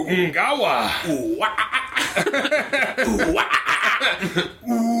Ngawa.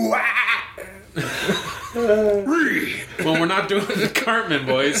 When we're not doing the Cartman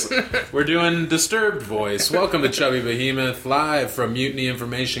voice, we're doing Disturbed voice. Welcome to Chubby Behemoth, live from Mutiny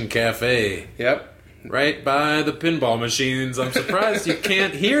Information Cafe. Yep. Right by the pinball machines. I'm surprised you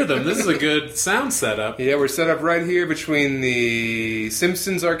can't hear them. This is a good sound setup. Yeah, we're set up right here between the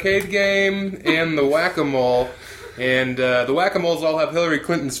Simpsons arcade game and the Whack-A-Mole. And the Whack-A-Moles all have Hillary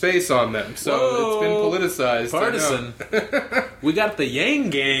Clinton's face on them, so Whoa, it's been politicized. Partisan. We got the Yang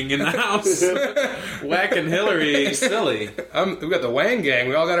Gang in the house. Whacking Hillary silly. We got the Wang Gang.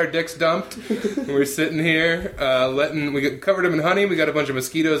 We all got our dicks dumped. We're sitting here, we covered them in honey. We got a bunch of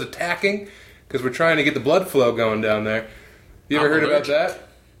mosquitoes attacking because we're trying to get the blood flow going down there. You ever heard about that?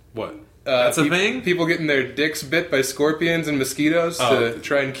 What? That's a thing? People getting their dicks bit by scorpions and mosquitoes to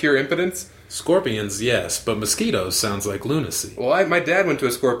try and cure impotence. Scorpions, yes, but mosquitoes sounds like lunacy. Well, my dad went to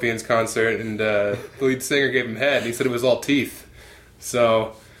a Scorpions concert, and the lead singer gave him head, and he said it was all teeth.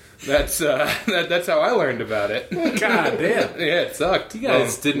 So that's how I learned about it. God damn. Yeah, it sucked. You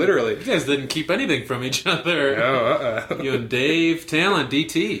guys didn't literally. You guys didn't keep anything from each other. No, You and Dave Talent,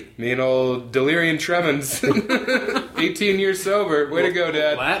 DT. Me and old Delirium Tremens. 18 years sober. Way to go,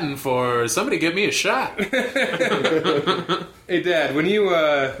 Dad. Latin for somebody give me a shot. Hey, Dad, when you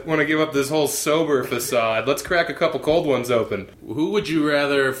want to give up this whole sober facade, let's crack a couple cold ones open. Who would you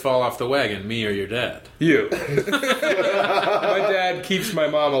rather fall off the wagon, me or your dad? You. My dad keeps my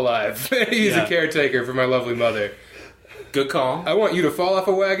mom alive. He's a caretaker for my lovely mother. Good call. I want you to fall off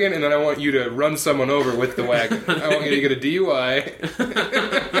a wagon, and then I want you to run someone over with the wagon. I want you to get a DUI.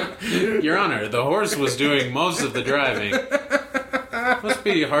 Your Honor, the horse was doing most of the driving. Must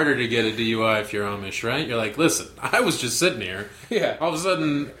be harder to get a DUI if you're Amish, right? You're like, listen, I was just sitting here. Yeah. All of a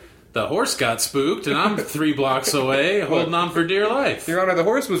sudden, the horse got spooked, and I'm 3 blocks away, holding on for dear life. Your Honor, the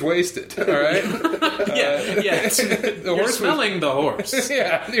horse was wasted, all right? You're smelling the horse.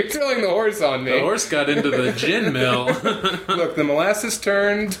 Yeah, you're killing the horse on me. The horse got into the gin mill. Look, the molasses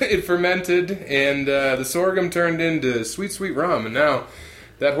turned, it fermented, and the sorghum turned into sweet, sweet rum, and now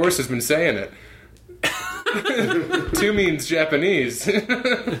that horse has been saying it. Two means Japanese.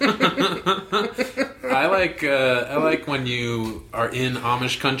 I like when you are in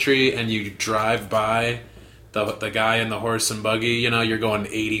Amish country and you drive by the guy in the horse and buggy. You know, you're going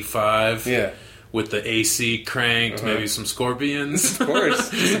 85. Yeah. With the AC cranked, maybe some scorpions. Of course.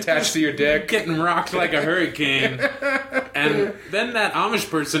 Just attached to your dick. Getting rocked like a hurricane. And then that Amish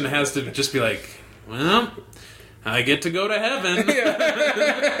person has to just be like, well, I get to go to heaven.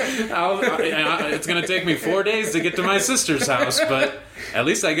 It's going to take me 4 days to get to my sister's house, but at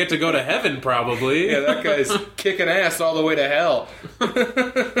least I get to go to heaven, probably. Yeah, that guy's kicking ass all the way to hell.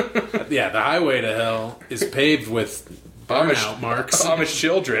 Yeah, the highway to hell is paved with burnout marks. Amish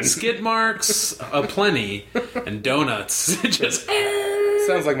children. Skid marks aplenty, and donuts. Just...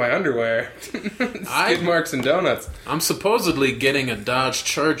 Sounds like my underwear. Skid marks and donuts. I'm supposedly getting a Dodge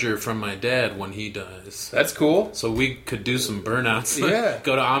Charger from my dad when he dies. That's cool. So we could do some burnouts. Yeah.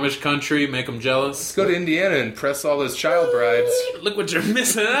 Go to Amish country, make them jealous. Let's go to Indiana and press all those child brides. Look what you're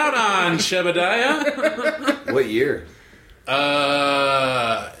missing out on, Shebediah. What year?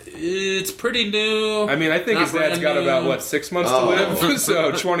 It's pretty new. I mean, I think his dad's got about, 6 months to live?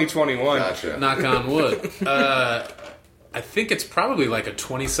 So 2021. Gotcha. Knock on wood. I think it's probably like a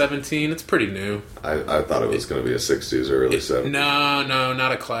 2017. It's pretty new. I thought it was going to be a 60s or early 70s. No,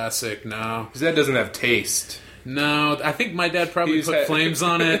 not a classic, no. His dad doesn't have taste. No, I think my dad probably put flames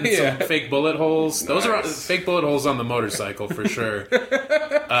on it and Yeah. some fake bullet holes. Those are fake bullet holes on the motorcycle for sure.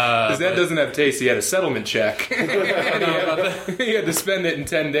 His dad doesn't have taste. He had a settlement check. I don't know about that. He had to spend it in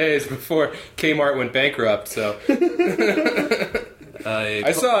 10 days before Kmart went bankrupt, so...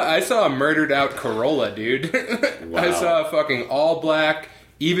 I saw a murdered out Corolla, dude. Wow. I saw a fucking all black,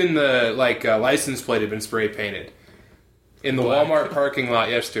 even the license plate had been spray painted in the Black. Walmart parking lot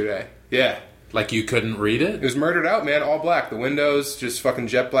yesterday. Yeah. Like you couldn't read It it? was murdered out, man, all black. The windows, just fucking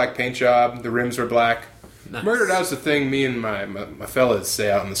jet black paint job. The rims were black. Nice. Murdered out's the thing me and my fellas say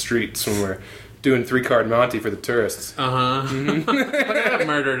out in the streets when we're doing 3-card Monty for the tourists. Uh-huh. Look at that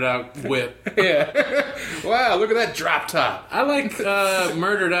murdered out whip. Yeah. Wow, look at that drop top. I like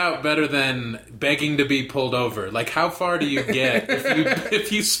murdered out better than begging to be pulled over. Like, how far do you get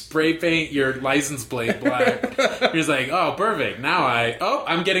if you spray paint your license plate black? You're just like, oh, perfect. Now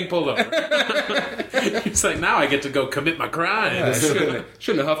I'm getting pulled over. It's like, now I get to go commit my crimes.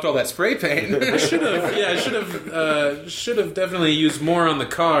 Shouldn't have huffed all that spray paint. I should have definitely used more on the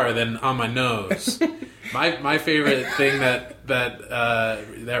car than on my nose. My favorite thing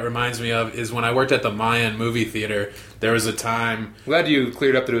that reminds me of is when I worked at the Mayan movie theater. There was a time. Glad you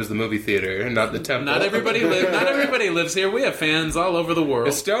cleared up that it was the movie theater and not the temple. Not everybody lives here. We have fans all over the world.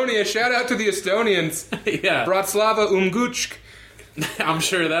 Estonia, shout out to the Estonians. Yeah, Bratislava Umguchk. I'm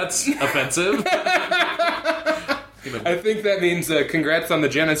sure that's offensive. I think that means congrats on the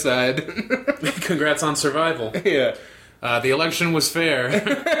genocide. Congrats on survival. Yeah. The election was fair.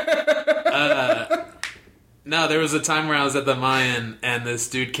 No, there was a time where I was at the Mayan, and this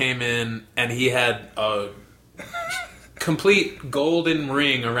dude came in, and he had a complete golden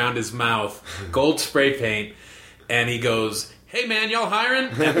ring around his mouth, gold spray paint, and he goes, "Hey man, y'all hiring?"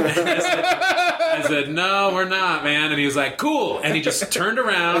 And I said, "No, we're not, man." And he was like, "Cool." And he just turned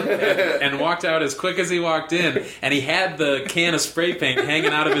around and walked out as quick as he walked in. And he had the can of spray paint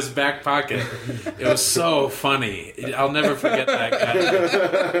hanging out of his back pocket. It was so funny. I'll never forget that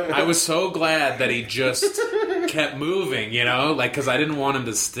guy. I was so glad that he just kept moving, because I didn't want him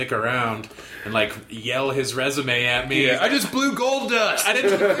to stick around and yell his resume at me. Yeah, I just blew gold dust. I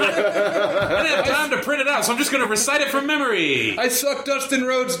didn't have time to print it out, so I'm just going to recite it from memory. I sucked Dustin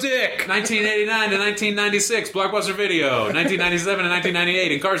Rhodes' dick. 1989 to 1996, Blockbuster Video. 1997 to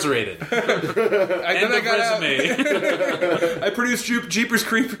 1998, incarcerated. End of resume. I produced Jeepers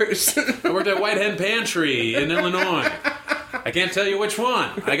Creepers. I worked at White Hen Pantry in Illinois. I can't tell you which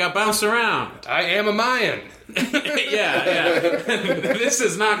one. I got bounced around. I am a Mayan. Yeah. This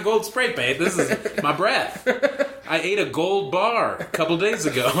is not gold spray paint. This is my breath. I ate a gold bar a couple days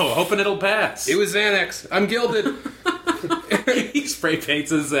ago, hoping it'll pass. It was Xanax. I'm gilded. He spray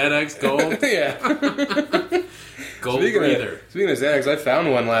paints his Xanax gold. Yeah. Gold breather. Speaking of Xanax, I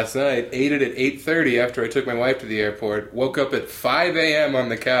found one last night. Ate it at 8:30 after I took my wife to the airport. Woke up at 5 a.m. on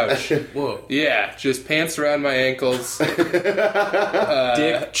the couch. Whoa. Yeah, just pants around my ankles.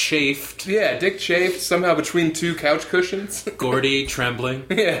 Dick chafed. Yeah, dick chafed somehow between two couch cushions. Gordy trembling.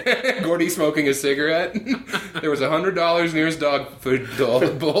 Yeah, Gordy smoking a cigarette. There was $100 near his dog food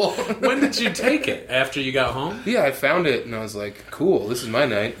bowl. When did you take it? After you got home? Yeah, I found it and I was like, cool, this is my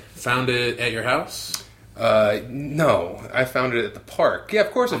night. Found it at your house? No, I found it at the park. Yeah,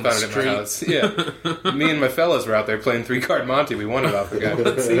 of course I found it at my house. Yeah. Me and my fellas were out there playing 3-card Monte. We won it off the guy.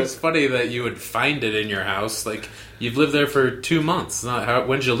 It seems funny that you would find it in your house. You've lived there for 2 months.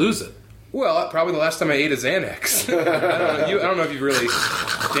 When'd you lose it? Well, probably the last time I ate a Xanax. I don't know if you've really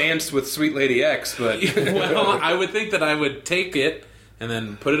danced with Sweet Lady X, but... Well, I would think that I would take it and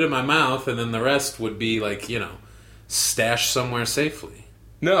then put it in my mouth, and then the rest would be, stashed somewhere safely.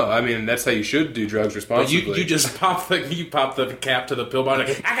 No, I mean, that's how you should do drugs responsibly. But you just pop the cap to the pill bottle,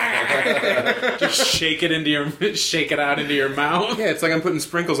 just shake it out into your mouth. Yeah, it's like I'm putting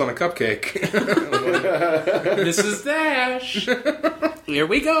sprinkles on a cupcake. Mrs. Dash, here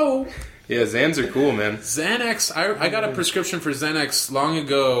we go. Yeah, Xans are cool, man. Xanax, I got a prescription for Xanax long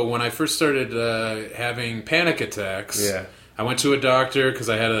ago when I first started having panic attacks. Yeah. I went to a doctor because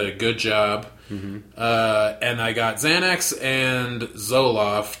I had a good job. Mm-hmm. And I got Xanax and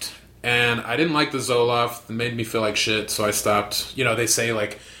Zoloft, and I didn't like the Zoloft. It made me feel like shit, so I stopped. They say,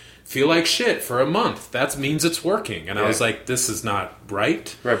 feel like shit for a month. That means it's working. And I was like, this is not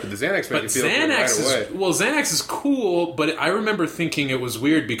right. Right, but the Xanax made you feel like right away. Xanax is cool, but I remember thinking it was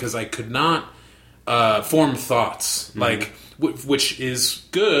weird because I could not form thoughts, which is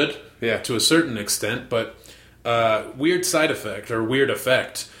good to a certain extent, but weird side effect or weird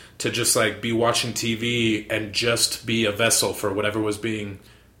effect to just be watching TV and just be a vessel for whatever was being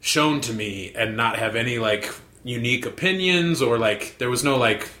shown to me and not have any unique opinions or there was no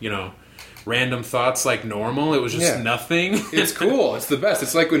random thoughts like normal. It was just nothing. It's cool. It's the best.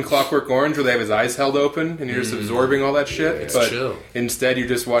 It's like when Clockwork Orange where they have his eyes held open and you're just absorbing all that shit. It's but chill. Instead you're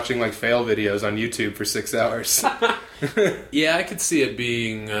just watching fail videos on YouTube for 6 hours. Yeah, I could see it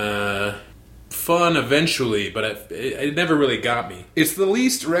being fun eventually, but it never really got me. It's the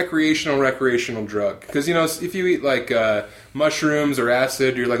least recreational drug because if you eat mushrooms or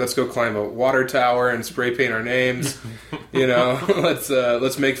acid, you're like, let's go climb a water tower and spray paint our names.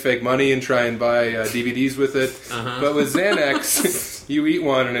 Let's make fake money and try and buy DVDs with it. Uh-huh. But with Xanax, you eat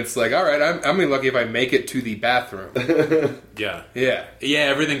one and it's like, all right, I'm gonna be lucky if I make it to the bathroom. Yeah.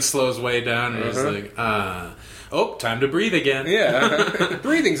 Everything slows way down and it's like, oh, time to breathe again. Yeah.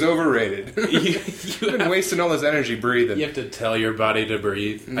 Breathing's overrated. You've been wasting all this energy breathing. You have to tell your body to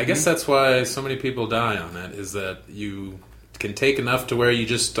breathe. Mm-hmm. I guess that's why so many people die on it, is that you can take enough to where you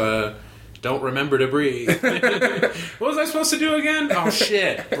just don't remember to breathe. What was I supposed to do again? Oh,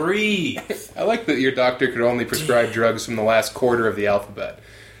 shit. Breathe. I like that your doctor could only prescribe drugs from the last quarter of the alphabet.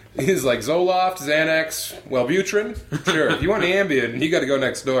 He's like, Zoloft, Xanax, Wellbutrin? Sure. If you want Ambien, you got to go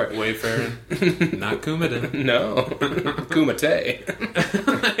next door. Wayfarin, not Coumadin. No. Kumite.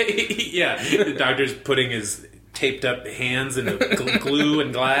 Yeah, the doctor's putting his taped up hands into glue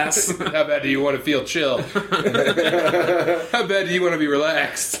and glass. How bad do you want to feel chill? How bad do you want to be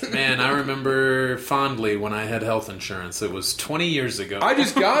relaxed? Man, I remember fondly when I had health insurance. It was 20 years ago. I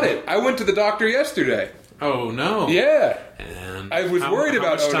just got it. I went to the doctor yesterday. Oh, no. Yeah. And I was worried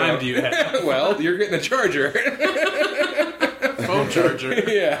about how much time do you have? Well, you're getting a charger. Phone charger.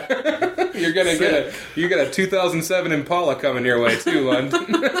 Yeah. You're going to get a 2007 Impala coming your way, too, Lund.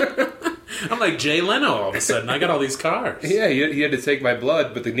 I'm like Jay Leno all of a sudden. I got all these cars. Yeah, he had to take my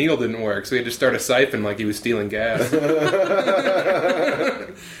blood, but the needle didn't work, so he had to start a siphon like he was stealing gas.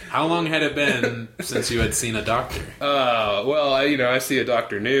 How long had it been since you had seen a doctor? Well, I see a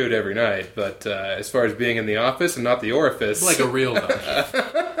doctor nude every night, but as far as being in the office and not the orifice... Like a real doctor.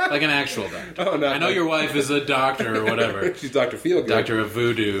 Like an actual doctor. Oh, no. I know your wife is a doctor or whatever. She's Dr. Feelgood. Doctor of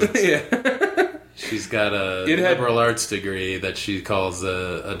voodoo. Yeah. She's got a liberal arts degree that she calls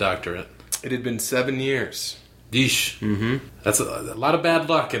a doctorate. It had been 7 years. Yeesh. Mm-hmm. That's a lot of bad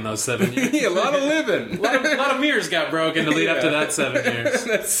luck in those 7 years. Yeah, a lot of living. a lot of mirrors got broken to lead up to that 7 years.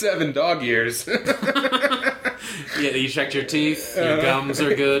 That's 7 dog years. Yeah, you checked your teeth. Your gums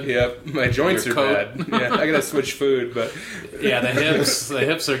are good. Yep, my joints are bad. Yeah, I gotta switch food, but yeah, the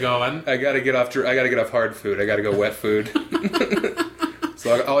hips are going. I gotta get off hard food. I gotta go wet food.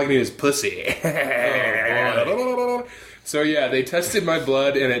 So all I can eat is pussy. Oh, boy. So yeah, they tested my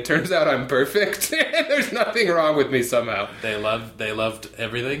blood, and it turns out I'm perfect. There's nothing wrong with me somehow. They loved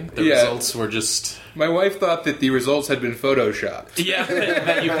everything. The Yeah. results were just... My wife thought that the results had been photoshopped. Yeah,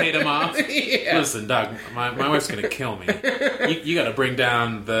 that you paid them off. Yeah. Listen, Doc, my wife's gonna kill me. You got to bring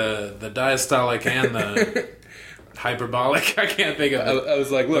down the diastolic and the hyperbolic. I can't think of it. I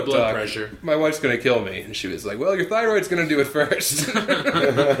was like, look, blood Doc, pressure. my wife's going to kill me. And she was like, well, your thyroid's going to do it first.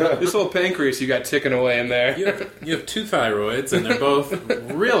 This whole pancreas you got ticking away in there. You have 2 thyroids, and they're both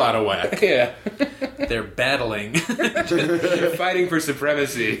real out of whack. Yeah. They're battling. Fighting for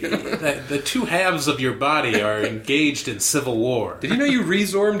supremacy. The 2 halves of your body are engaged in civil war. Did you know you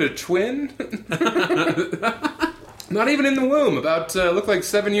resormed a twin? Not even in the womb. About, looked like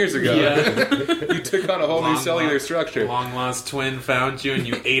 7 years ago. Yeah. You took on a whole new cellular structure. Long lost twin found you and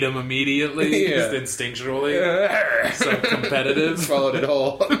you ate him immediately, Yeah. just instinctually. So competitive. Swallowed it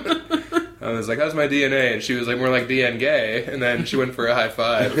whole. I was like, how's my DNA? And she was like, more like DN gay. And then she went for a high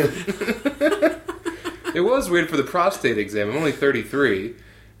five. It was weird for the prostate exam. I'm only 33.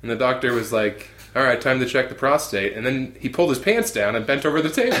 And the doctor was like, all right, time to check the prostate. And then he pulled his pants down and bent over the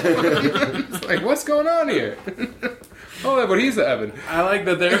table. It's like, what's going on here? Oh, that's what he's having. I like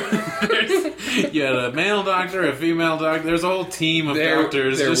that there's you had a male doctor, a female doctor. There's a whole team of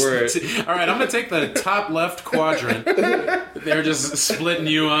doctors. There were. All right, I'm going to take the top left quadrant. They're just splitting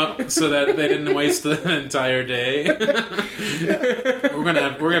you up so that they didn't waste the entire day. We're gonna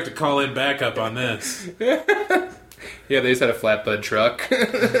have to call in backup on this. Yeah, they just had a flatbed truck.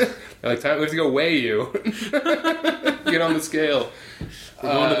 They're like, time, we have to go weigh you. Get on the scale.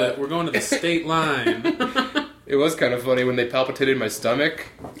 We're going to the state line. It was kind of funny when they palpitated my stomach.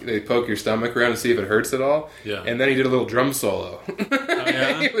 They poke your stomach around to see if it hurts at all. Yeah. And then he did a little drum solo. Oh,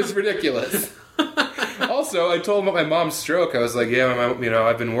 yeah? It was ridiculous. Also, I told him about my mom's stroke. I was like, yeah, my mom,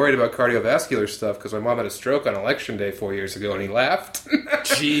 I've been worried about cardiovascular stuff because my mom had a stroke on election day 4 years ago, and he laughed.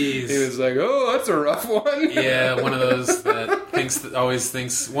 Jeez. He was like, oh, that's a rough one. Yeah, one of those that always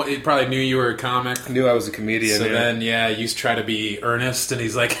thinks. Well, he probably knew you were a comic. Knew I was a comedian. So then, you try to be earnest, and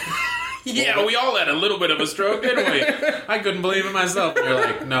he's like, yeah, we all had a little bit of a stroke, didn't we? I couldn't believe it myself. And you're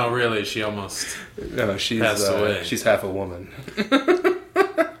like, no, really, she almost passed away. She's half a woman.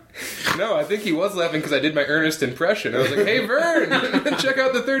 No, I think he was laughing because I did my earnest impression. I was like, hey, Vern, check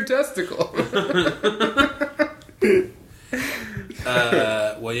out the third testicle.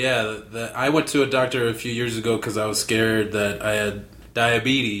 I went to a doctor a few years ago because I was scared that I had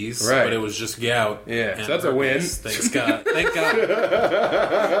diabetes, right. But it was just gout. Yeah, so that's a win. Thanks God. Thank God.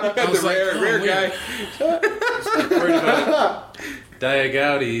 I was like, rare guy. I was worried about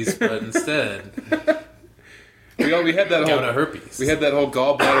diagouties, but instead... We had that whole herpes. We had that whole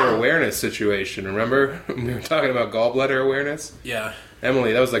gallbladder awareness situation. Remember, we were talking about gallbladder awareness. Yeah,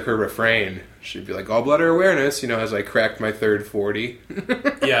 Emily, that was like her refrain. She'd be like, "Gallbladder awareness," as I cracked my third 40.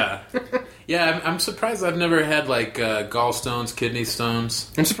 Yeah. I'm surprised I've never had like gallstones, kidney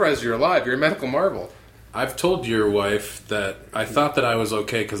stones. I'm surprised you're alive. You're a medical marvel. I've told your wife that I thought that I was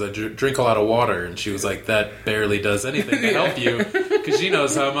okay because I drink a lot of water, and she was like, "That barely does anything to help you," because she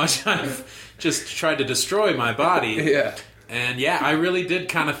knows how much I've just tried to destroy my body. Yeah. And yeah, I really did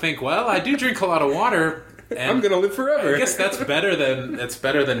kind of think, well, I do drink a lot of water. And I'm gonna live forever. I guess that's better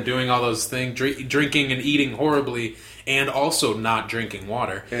than doing all those things, drinking and eating horribly, and also not drinking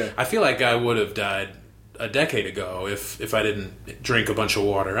water. Yeah. I feel like I would have died a decade ago if I didn't drink a bunch of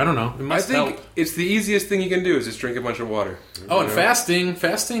water. I don't know. It I must think help. it's the easiest thing you can do is just drink a bunch of water. Oh, and fasting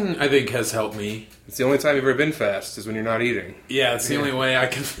I think has helped me. It's the only time you've ever been fast is when you're not eating. Yeah, it's the only way I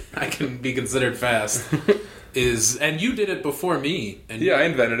can be considered fast. And you did it before me. And Yeah, I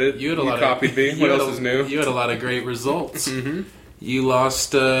invented it. you copied me. What else is new? You had a lot of great results. Mm-hmm. You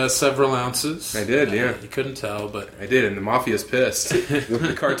lost several ounces. I did, yeah. You couldn't tell, but I did, and the mafia's pissed.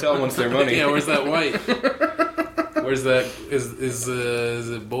 The cartel wants their money. yeah. Where's that white? Where's that? Is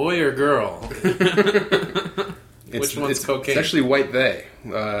it boy or girl? Which one's cocaine? It's actually white they.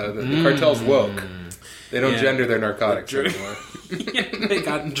 The cartel's woke. They don't gender their narcotics anymore. They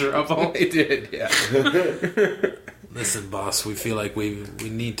got in trouble. They did, yeah. Listen, boss, we feel like we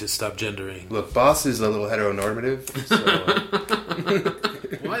need to stop gendering. Look, boss is a little heteronormative, so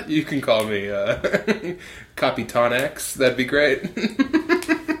What? you can call me Capitan X. That'd be great.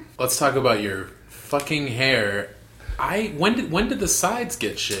 Let's talk about your fucking hair. When did the sides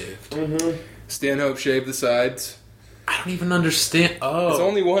get shaved? Stanhope shaved the sides. I don't even understand. Oh, It's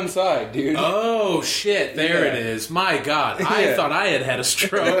only one side, dude. oh shit! There Yeah. it is. My God, I Yeah. thought I had a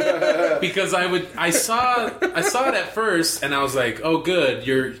stroke because I saw it at first, and I was like, oh, good,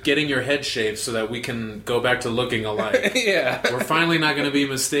 you're getting your head shaved so that we can go back to looking alike. Yeah. We're finally not going to be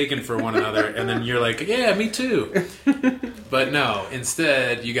mistaken for one another. And then you're like, yeah, me too. But no,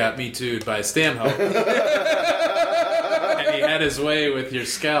 instead, you got me too'd by Stanhope. And he had his way with your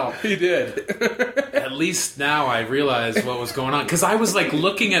scalp. He did. At least now I realize what was going on. Because I was like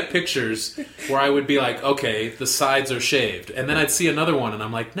looking at pictures where I would be like, okay, the sides are shaved. And then I'd see another one and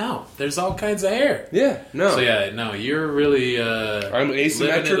I'm like, no, there's all kinds of hair. Yeah, no. So yeah, no, you're really... I'm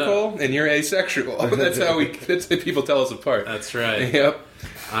asymmetrical and you're asexual. That's how people tell us apart. That's right. Yep.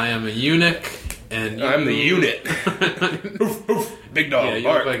 I am a eunuch, and you... I'm the unit. Big dog. Yeah, you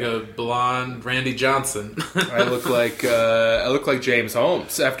bark. look like a blonde Randy Johnson. I look like James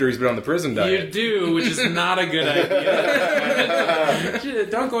Holmes after he's been on the prison You diet. do, which is not a good idea.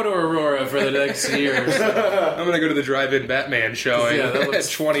 Don't go to Aurora for the next year or so. I'm gonna go to the drive-in Batman showing Yeah, that at looks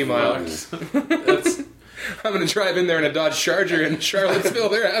 20 miles. That's, I'm gonna drive in there in a Dodge Charger in Charlottesville.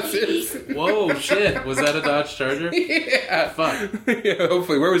 Their asses. whoa, shit. Was that a Dodge Charger? Yeah. Fuck. Yeah.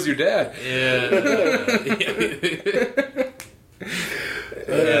 Hopefully, where was your dad? Yeah.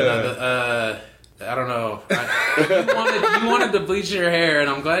 I don't know. You wanted to bleach your hair, and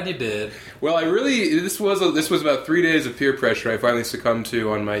I'm glad you did. Well, this was about 3 days of peer pressure I finally succumbed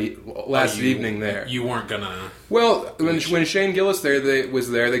to on my last evening there. You weren't gonna Well, when Shane Gillis was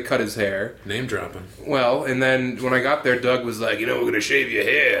there, they cut his hair. name dropping. Well, and then when I got there, Doug was like, we're gonna shave your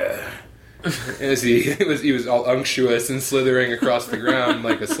hair. As he was all unctuous and slithering across the ground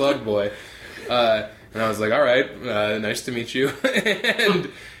like a slug boy. And I was like, all right, nice to meet you.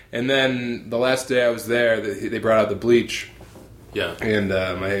 and then the last day I was there, they brought out the bleach. Yeah. And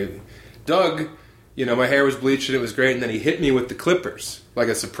my hair was bleached and it was great. And then he hit me with the clippers, like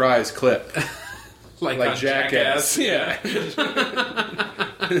a surprise clip. Like Like on Jackass. Yeah.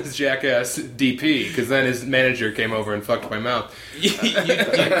 His Jackass DP, because then his manager came over and fucked my mouth.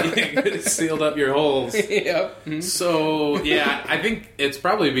 you sealed up your holes. Yep. So yeah, I think it's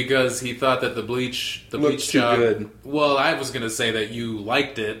probably because he thought that the bleach Looked too job. good. Well, I was going to say that you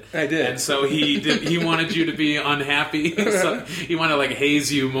liked it. I did. and so he wanted you to be unhappy. So he wanted to like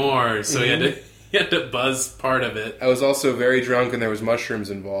haze you more. So he had to buzz part of it. I was also very drunk and there was mushrooms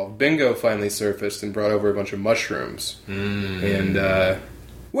involved. Bingo finally surfaced and brought over a bunch of mushrooms. And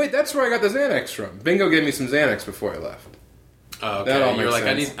wait, that's where I got the Xanax from. Bingo gave me some Xanax before I left. Oh, okay. That all You're makes like,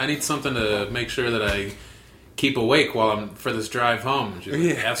 sense. I need something to make sure that I keep awake while I'm for this drive home. And she's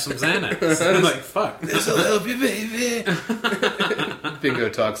like, have some Xanax. I'm like, fuck. This'll help you, baby. Bingo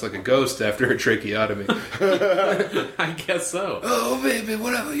talks like a ghost after her tracheotomy. I guess so. Oh, baby,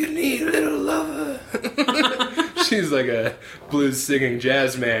 whatever you need, little lover. She's like a blues singing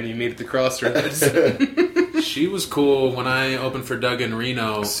jazz man you meet at the crossroads. She was cool when I opened for Doug in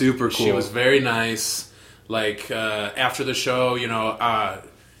Reno. Super cool. She was very nice. Like after the show,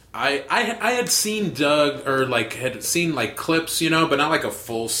 I had seen Doug or like had seen like clips, but not like a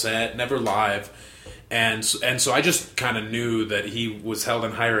full set, never live. And so I just kind of knew that he was held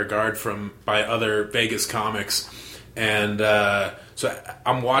in high regard by other Vegas comics. And so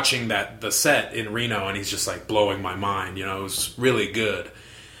I'm watching the set in Reno, and he's just like blowing my mind. It was really good.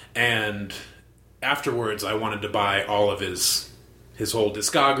 And afterwards, I wanted to buy all of his whole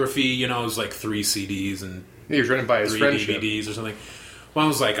discography. It was like 3 CDs and He was running by his 3 friendship. DVDs or something. Well, I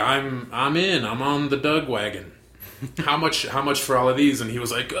was like, I'm in. I'm on the Doug wagon. How much for all of these? And he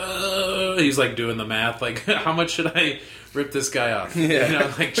was like, he's like doing the math. Like, how much should I rip this guy off? Yeah. You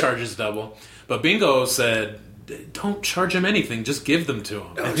know, like charges double. But Bingo said, don't charge him anything. Just give them to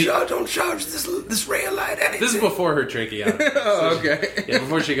him. Don't charge this rail light anything. This is before her tracheotomy. Oh, okay. Yeah,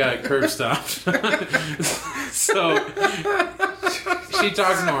 before she got curb stomped. So she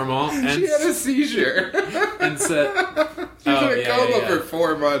talked normal and She had a seizure. and said, She was in a coma for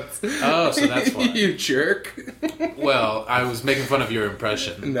 4 months. Oh, so that's why. You jerk. Well, I was making fun of your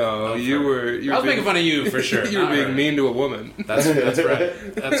impression. No, you were. I was making fun of you for sure. You were not being her. mean to a woman. That's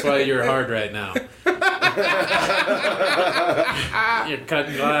right. That's why you're hard right now. You're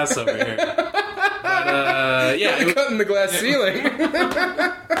cutting glass over here. But, yeah, You're cutting the glass ceiling.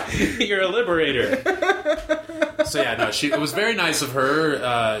 you're a liberator. So yeah, no, it was very nice of her.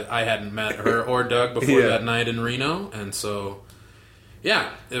 I hadn't met her or Doug before that night in Reno, and so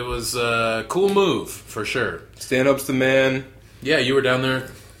yeah, it was a cool move for sure. Stand-up's the man. Yeah, you were down there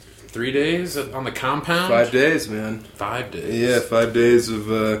 3 days on the compound. 5 days, man. 5 days. Yeah, 5 days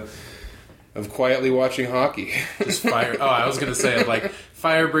of quietly watching hockey. Just fire. Oh, I was gonna say of like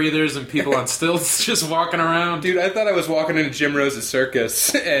fire breathers and people on stilts just walking around. Dude, I thought I was walking into Jim Rose's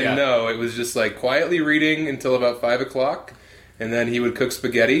circus, and no, it was just like quietly reading until about 5 o'clock, and then he would cook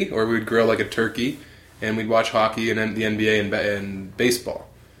spaghetti, or we would grill like a turkey, and we'd watch hockey and then the NBA and baseball.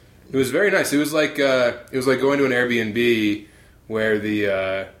 It was very nice. It was like going to an Airbnb where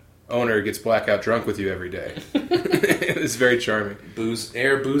the owner gets blackout drunk with you every day. It was very charming. Booze,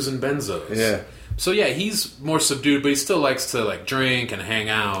 and benzos. Yeah. So yeah, he's more subdued, but he still likes to like drink and hang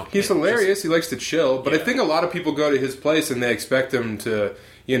out. He's hilarious. He likes to chill, but I Yeah. think a lot of people go to his place and they expect him to,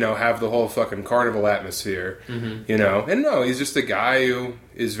 have the whole fucking carnival atmosphere, And no, he's just a guy who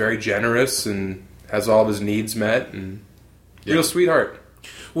is very generous and has all of his needs met and real sweetheart.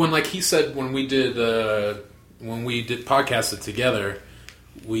 When like he said when we did podcasted together,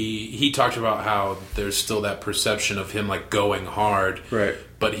 he talked about how there's still that perception of him like going hard, Right.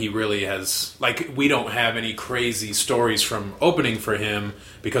 But he really has like we don't have any crazy stories from opening for him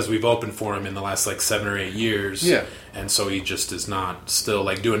because we've opened for him in the last like 7 or 8 years, Yeah. and so he just is not still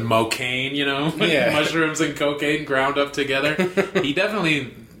like doing mocaine, Yeah. mushrooms and cocaine ground up together. He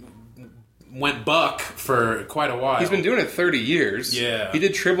definitely went buck for quite a while. He's been doing it 30 years. Yeah. He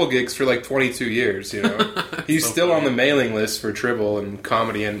did Tribble gigs for like 22 years, He's So still funny. on the mailing list for Tribble and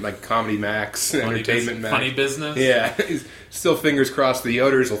Comedy and like Comedy Max, Entertainment Max. Funny business. Yeah. He's still fingers crossed the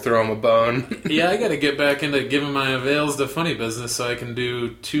Yoders will throw him a bone. Yeah, I got to get back into giving my avails to funny business so I can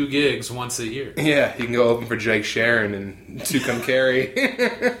do 2 gigs once a year. Yeah, you can go open for Jake Sharon and Tucum Carey.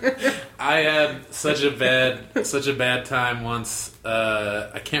 I had such a bad time once.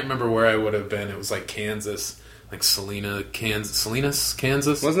 I can't remember where I would have been. It was like Kansas, like Salinas,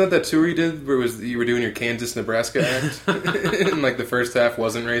 Kansas. Wasn't that tour you did where you were doing your Kansas-Nebraska act? And like the first half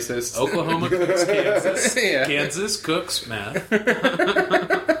wasn't racist? Oklahoma cooks Kansas. Yeah. Kansas cooks meth.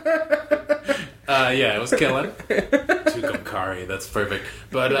 Yeah, it was killing. Tucumcari, that's perfect.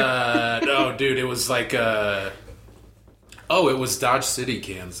 But no, dude, it was like it was Dodge City,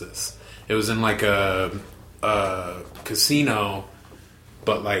 Kansas. It was in like a casino,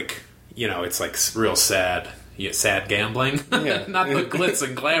 but like it's like real sad. Yeah, sad gambling. Yeah. Not the glitz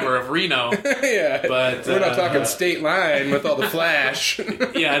and glamour of Reno. Yeah, But, we're not talking state line with all the flash.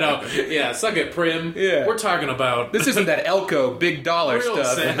 Yeah, I know. Yeah, suck it, Prim. Yeah. We're talking about This isn't that Elko big dollar real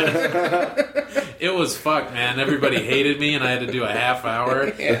stuff. sad. It was fucked, man. Everybody hated me, and I had to do a half hour.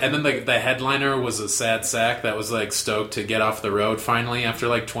 And then the headliner was a sad sack that was like stoked to get off the road finally after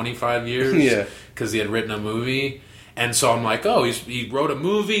like 25 years. Yeah. Because he had written a movie. And so I'm like, oh, he wrote a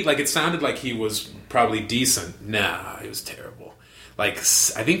movie? Like, it sounded like he was probably decent. Nah, it was terrible. Like,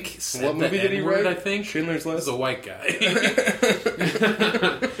 I think... What movie did he N-word, write? I think. Schindler's List? He's a white guy.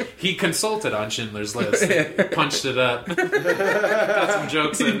 He consulted on Schindler's List. Punched it up. Got some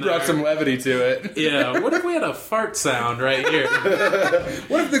jokes He in brought there. some levity to it. Yeah, what if we had a fart sound right here?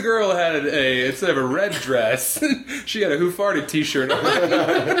 What if the girl had instead of a red dress, she had a Who Farted t-shirt on?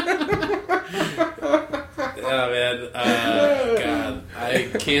 Oh, man. God. I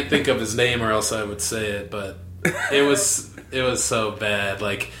can't think of his name or else I would say it, but it was so bad.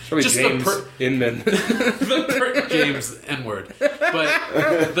 Like, Probably just James the Inman. James N-word.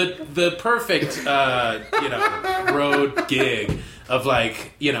 But the perfect, road gig of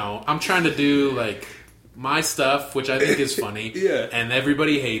like, I'm trying to do like my stuff, which I think is funny. Yeah. And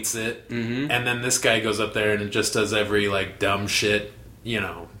everybody hates it. Mm-hmm. And then this guy goes up there and just does every like dumb shit,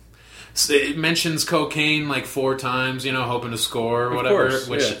 It mentions cocaine like 4 times, hoping to score or whatever. course,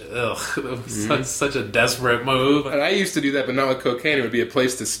 which, yeah. it was such a desperate move. And I used to do that, but not with cocaine. It would be a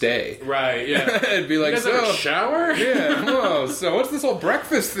place to stay. Right, yeah. It'd be like, You guys ever so... shower? Yeah, whoa, so what's this whole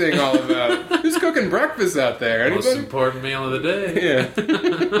breakfast thing all about? Who's cooking breakfast out there? Most Anybody? important meal of the day.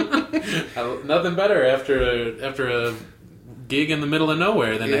 Yeah. Nothing better after a gig in the middle of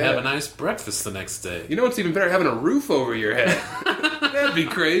nowhere than to Yeah. have a nice breakfast the next day. You know what's even better? Having a roof over your head. That'd be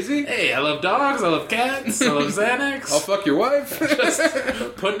crazy. Hey, I love dogs, I love cats, I love Xanax. I'll fuck your wife.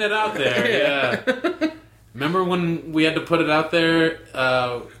 Just putting it out there, yeah. Remember when we had to put it out there?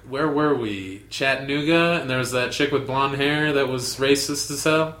 Where were we? Chattanooga, and there was that chick with blonde hair that was racist as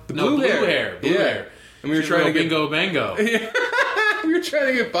hell. Blue hair. Blue Yeah. hair. And we were She's trying to real get bingo bango. we were trying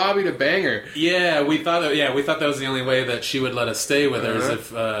to get Bobby to bang her. Yeah, we thought that was the only way that she would let us stay with her, is if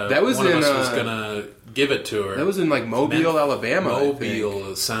That was one of in, us was gonna give it to her. That was in like Mobile, Alabama. I think.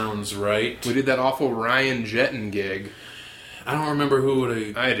 Mobile sounds right. We did that awful Ryan Jetton gig. I don't remember who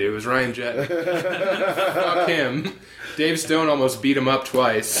would. I do. It was Ryan Jetton. Fuck him. Dave Stone almost beat him up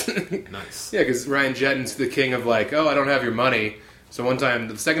twice. Nice. Yeah, because Ryan Jetton's the king of like, oh, I don't have your money. So one time,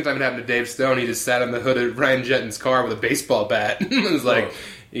 the second time it happened to Dave Stone, he just sat on the hood of Ryan Jetton's car with a baseball bat. It was like,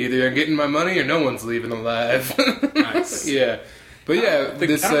 either I'm getting my money or no one's leaving alive. Nice. Yeah. But yeah, I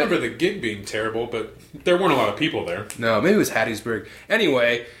don't remember the gig being terrible, but there weren't a lot of people there. No, maybe it was Hattiesburg.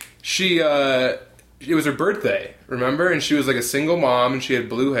 Anyway, it was her birthday, remember? And she was like a single mom, and she had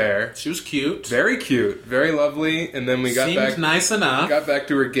blue hair. She was cute. Very cute, very lovely. And then we got Seemed back, nice enough. got back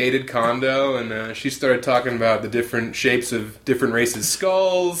to her gated condo, and she started talking about the different shapes of different races'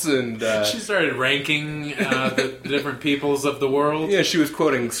 skulls, and She started ranking the different peoples of the world. yeah, she was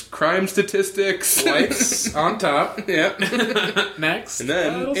quoting crime statistics. Whites on top. Yeah. Next. And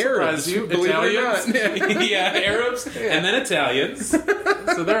then That'll Arabs, surprise you. believe it or Italians. not. Yeah, Arabs. And then Italians.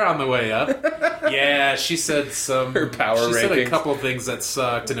 So they're on the way up. Yeah, she said some... Her power She said a rankings. couple things that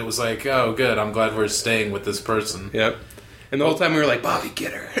sucked, and it was like, oh, good, I'm glad we're staying with this person. Yep. And the whole time we were like, Bobby,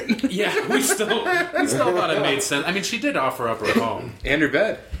 get her. Yeah, we still thought it made sense. I mean, she did offer up her home. And her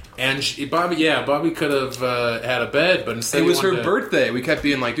bed. And Bobby could have had a bed, but instead It was he her wanted to- birthday. We kept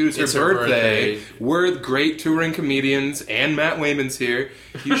being like, dude, it's her birthday. We're great touring comedians, and Matt Wayman's here.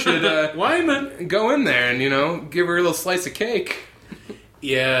 You should Wyman. go in there and, give her a little slice of cake.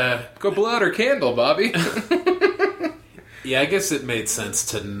 Yeah. Go blow out her candle, Bobby. Yeah, I guess it made sense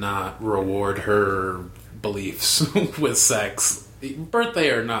to not reward her beliefs with sex.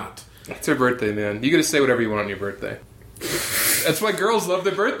 Birthday or not. It's her birthday, man. You get to say whatever you want on your birthday. That's why girls love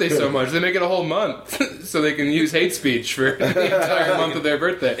their birthday so much. They make it a whole month so they can use hate speech for the entire month of their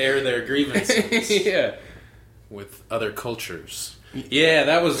birthday. Air their grievances Yeah. with other cultures. Yeah,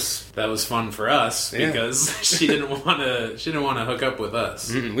 that was fun for us Yeah. because she didn't want to hook up with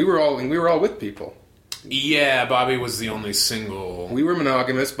us. We were all with people. Yeah, Bobby was the only single. We were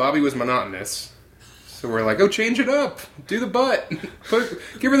monogamous. Bobby was monotonous. So we're like, oh, change it up. Do the butt.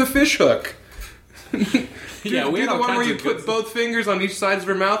 Give her the fish hook. Yeah, we do had the all one where kinds you of put good- both fingers on each side of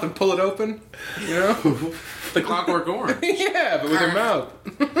her mouth and pull it open. the Clockwork Orange. Yeah, but with her mouth.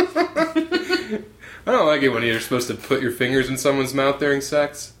 I don't like it when you're supposed to put your fingers in someone's mouth during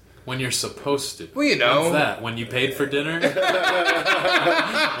sex. When you're supposed to. Well, you know. What's that? When you paid for dinner? Well,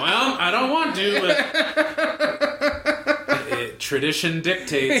 I don't want to, but tradition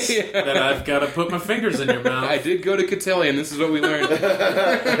dictates that I've got to put my fingers in your mouth. I did go to Cotillion. This is what we learned. You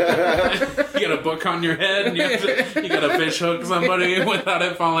got a book on your head, and you got to fish hook somebody without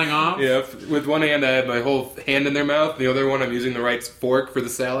it falling off. Yeah, with one hand I had my whole hand in their mouth. The other one I'm using the right fork for the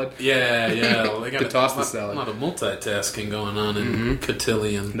salad. Yeah. They got To toss the salad. A lot of multitasking going on in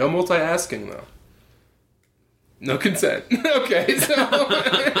Cotillion. No multi-asking, though. No consent. Okay, so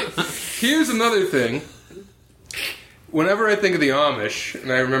here's another thing. Whenever I think of the Amish,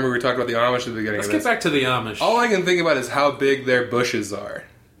 and I remember we talked about the Amish at the beginning Let's of get this, back to the Amish. all I can think about is how big their bushes are.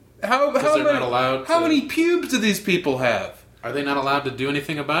 How they're many, not allowed how to- many pubes do these people have? Are they not allowed to do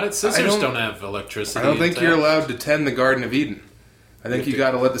anything about it? Scissors don't have electricity. I don't think you're attached. allowed to tend the Garden of Eden. I think you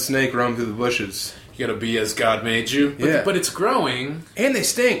got to let the snake roam through the bushes. You gotta be as God made you. Yeah. But it's growing. And they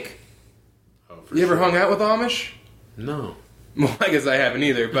stink. Oh, for You ever sure. hung out with Amish? No. Well, I guess I haven't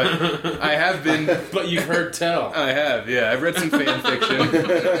either, but I have been. But you've heard tell. I have, yeah. I've read some fan fiction.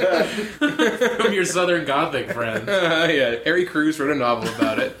 From your Southern Gothic friends. Yeah, Harry Crews wrote a novel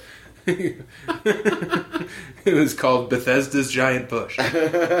about it. It was called Bethesda's Giant Bush.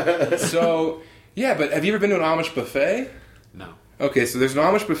 So, yeah, but have you ever been to an Amish buffet? No. Okay, so there's an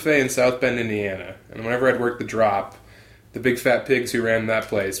Amish buffet in South Bend, Indiana. And whenever I'd work the drop, the big fat pigs who ran that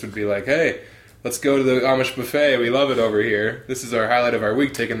place would be like, hey, Let's go to the Amish buffet. We love it over here. This is our highlight of our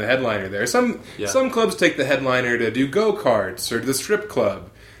week, taking the headliner there. Some clubs take the headliner to do go-karts or to the strip club.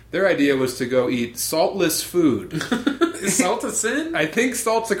 Their idea was to go eat saltless food. Is salt a sin? I think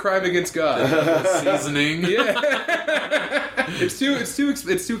salt's a crime against God. Seasoning. Yeah, it's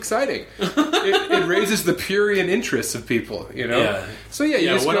too exciting. It raises the prurient interests of people, you know. Yeah. So you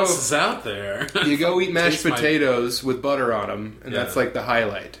just what go. else is out there? You go eat mashed Taste my- potatoes with butter on them, and that's like the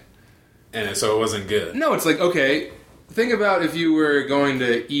highlight. And so it wasn't good. No, it's like, okay, think about if you were going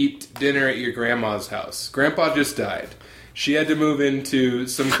to eat dinner at your grandma's house. Grandpa just died. She had to move into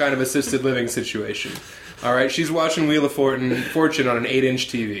some kind of assisted living situation. All right, she's watching Wheel of Fortune on an 8-inch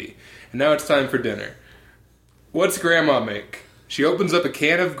TV. And now it's time for dinner. What's Grandma make? She opens up a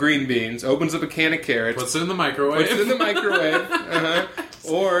can of green beans, opens up a can of carrots, Puts it in the microwave. puts it in the microwave,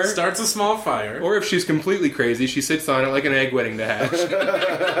 or Starts a small fire. or if she's completely crazy, she sits on it like an egg waiting to hatch.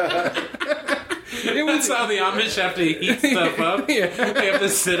 That's how the Amish have to heat stuff up. Yeah. They have to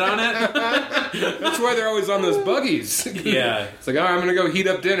sit on it. That's why they're always on those buggies. Yeah. It's like, oh, I'm going to go heat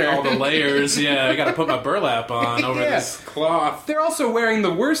up dinner. All the layers. Yeah, I got to put my burlap on over Yeah. this cloth. They're also wearing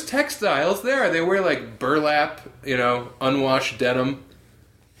the worst textiles there. They wear like burlap, unwashed denim.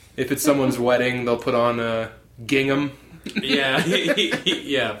 If it's someone's wedding, they'll put on gingham. Yeah,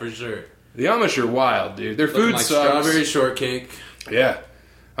 yeah, for sure. The Amish are wild, dude. Their Looking food like sucks. strawberry shortcake. Yeah.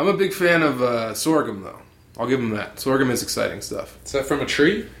 I'm a big fan of sorghum, though. I'll give them that. Sorghum is exciting stuff. Is that from a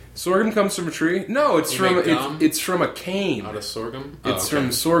tree? Sorghum comes from a tree? No, it's You from make gum? it's from a cane. Out of sorghum? It's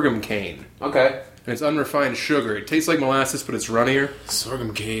from sorghum cane. Okay. And it's unrefined sugar. It tastes like molasses, but it's runnier.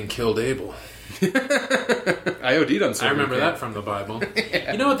 Sorghum cane killed Abel. I OD'd on sorghum I remember cane. that from the Bible.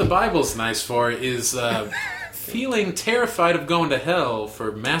 You know what the Bible's nice for is feeling terrified of going to hell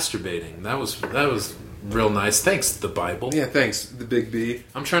for masturbating. That was real nice. Thanks, the Bible. Yeah, thanks, the big B.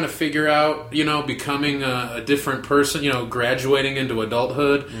 I'm trying to figure out, becoming a different person, graduating into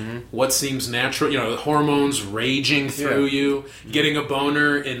adulthood, what seems natural, hormones raging through you, getting a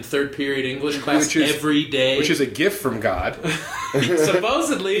boner in third period English class every day. Which is a gift from God.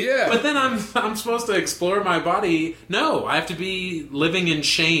 Supposedly, Yeah. But then I'm supposed to explore my body. No, I have to be living in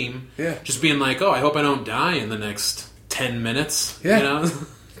shame. Yeah. Just being like, oh, I hope I don't die in the next 10 minutes. Yeah.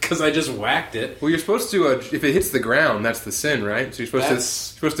 Because I just whacked it. Well, you're supposed to, if it hits the ground, that's the sin, right? So you're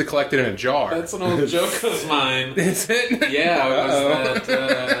supposed to collect it in a jar. That's an old joke of mine. Is it? Yeah, was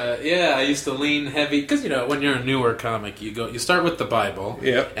that, I used to lean heavy because when you're a newer comic, you start with the Bible,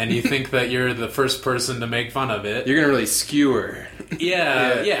 Yep. and you think that you're the first person to make fun of it. You're gonna really skewer.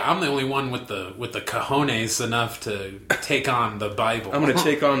 Yeah, I'm the only one with the cojones enough to take on the Bible. I'm gonna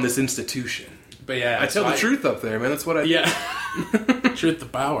take on this institution. But yeah, I tell the truth up there, man. That's what I do. Yeah, truth to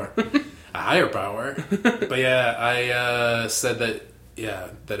power, a higher power. But yeah, I said that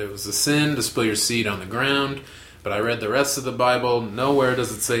it was a sin to spill your seed on the ground. But I read the rest of the Bible. Nowhere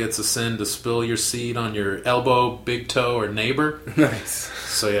does it say it's a sin to spill your seed on your elbow, big toe, or neighbor. Nice.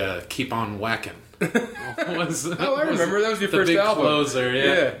 So yeah, keep on whacking. I remember. That was your the first big album. closer.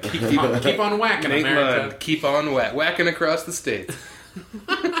 Yeah, keep on whacking, Nate America. Lund, keep on whacking across the state.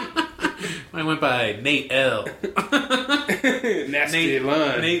 I went by Nate L. Nasty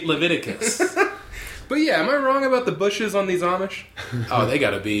Lund. Nate Leviticus. But yeah, am I wrong about the bushes on these Amish? Oh, they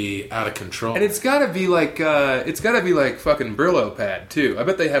gotta be out of control. And it's gotta be like fucking Brillo pad too. I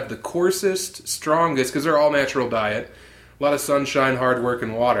bet they have the coarsest, strongest, because they're all natural diet. A lot of sunshine, hard work,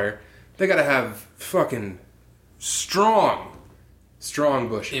 and water. They gotta have fucking strong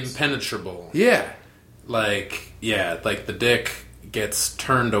bushes. Impenetrable. Yeah. Like the dick gets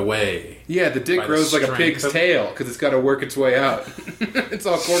turned away. Yeah, the dick By the grows like a strength pig's of- tail because it's got to work its way out. It's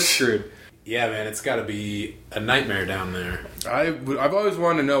all corkscrewed. Yeah, man, it's gotta be a nightmare down there. I've always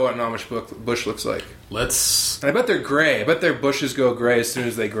wanted to know what an Amish bush looks like. Let's... And I bet they're gray. I bet their bushes go gray as soon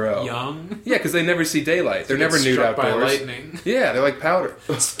as they grow. Young? Yeah, because they never see daylight. They're never nude Struck by outdoors. lightning. Yeah, they're like powder.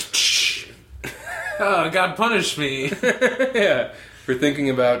 Oh, God punish me. Yeah, for thinking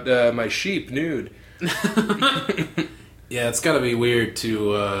about my sheep nude. Yeah, it's got to be weird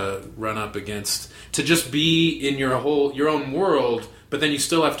to run up against, to just be in your own world, but then you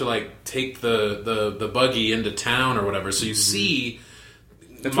still have to like take the buggy into town or whatever. So you see,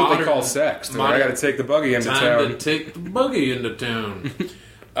 That's what they call sex. They're like, I got to take the buggy into time town. to take the buggy into town.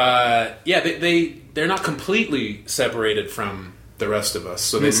 They're not completely separated from the rest of us,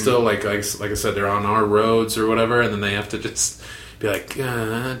 so they still like I said, they're on our roads or whatever, and then they have to just be like,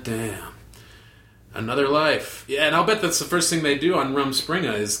 God damn. Another life. Yeah, and I'll bet that's the first thing they do on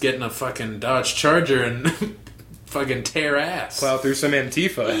Rumspringa is get in a fucking Dodge Charger and fucking tear ass. Plow through some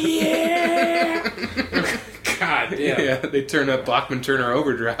Antifa. Yeah! God damn. Yeah, they turn up Bachman Turner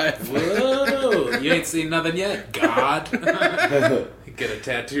Overdrive. Whoa, you ain't seen nothing yet, God. Get a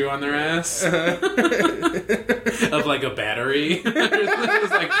tattoo on their ass of like a battery.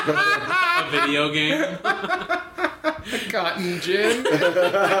 It's like a video game. Cotton gin.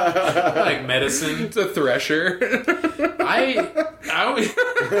 Like medicine. It's a thresher. I always.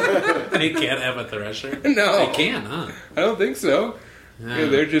 They can't have a thresher. No. They can, huh? I don't think so. Yeah,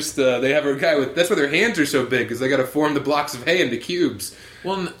 they're just, they have a guy with, that's why their hands are so big, because they got to form the blocks of hay into cubes.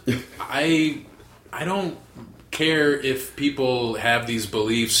 Well, I don't care if people have these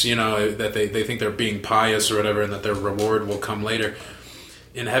beliefs, that they think they're being pious or whatever, and that their reward will come later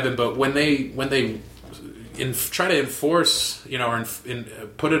in heaven. But when they try to enforce, or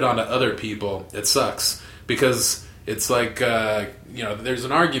put it onto other people, it sucks, because it's like, there's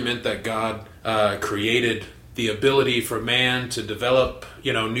an argument that God created the ability for man to develop,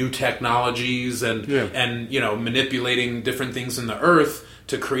 new technologies and manipulating different things in the earth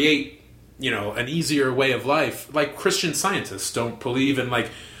to create, an easier way of life. Like Christian scientists don't believe in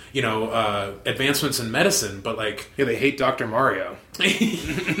advancements in medicine, but yeah, they hate Dr. Mario.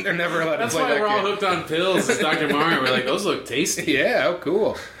 They're never allowed to play that game. That's why we're all hooked on pills. It's Dr. Mario. We're like, those look tasty. Yeah, oh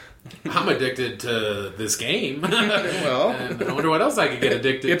cool. I'm addicted to this game. Well, and I wonder what else I could get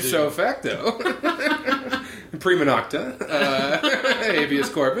addicted to. Ipso facto. Prima nocta. Habeas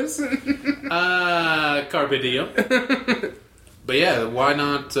corpus. Carpe diem. But yeah, why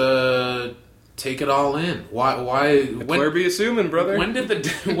not take it all in? Why? When be assuming, brother. When did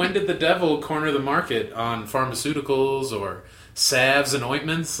the devil corner the market on pharmaceuticals or salves and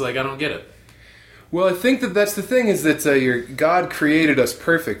ointments? Like, I don't get it. Well, I think that's the thing, is that God created us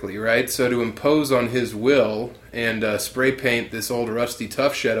perfectly, right? So to impose on His will and spray paint this old rusty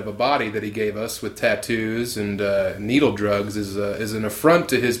tough shed of a body that He gave us with tattoos and needle drugs is an affront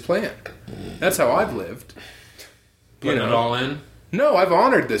to His plan. That's how I've lived. Putting it all in? No, I've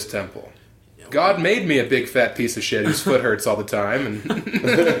honored this temple. God made me a big fat piece of shit whose foot hurts all the time, and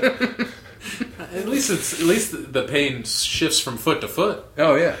At least the pain shifts from foot to foot.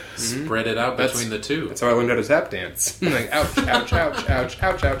 Oh yeah, spread it out between the two. That's how I learned how to tap dance. Like ouch, ouch, ouch, ouch,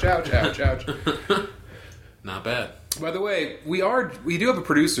 ouch, ouch, ouch, ouch, ouch. Not bad. By the way, we do have a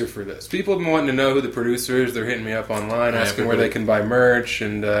producer for this. People have been wanting to know who the producer is. They're hitting me up online, asking where they can buy merch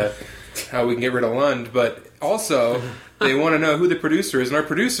and how we can get rid of Lund. But also, they want to know who the producer is, and our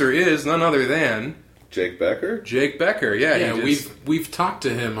producer is none other than Jake Becker? Jake Becker, yeah. Yeah, we've talked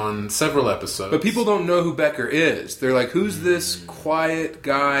to him on several episodes. But people don't know who Becker is. They're like, who's this quiet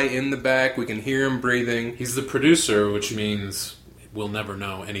guy in the back? We can hear him breathing. He's the producer, which means we'll never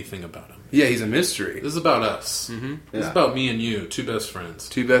know anything about him. Yeah, he's a mystery. This is about us. Mm-hmm. This is about me and you, two best friends.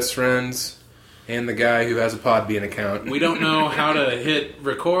 Two best friends. And the guy who has a Podbean account. We don't know how to hit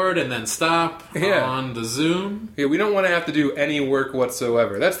record and then stop on the Zoom. Yeah, we don't want to have to do any work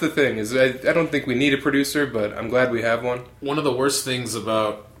whatsoever. That's the thing. Is I don't think we need a producer, but I'm glad we have one. One of the worst things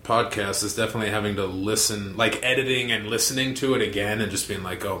about podcasts is definitely having to listen, like editing and listening to it again and just being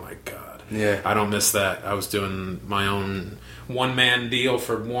like, oh my God. Yeah. I don't miss that. I was doing my own one-man deal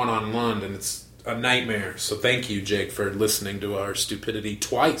for One on Lund, and it's a nightmare. So thank you, Jake, for listening to our stupidity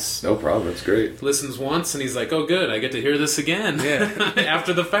twice. No problem. It's great. Listens once, and he's like, oh, good. I get to hear this again. Yeah.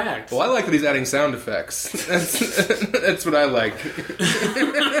 After the fact. Well, I like that he's adding sound effects. That's what I like.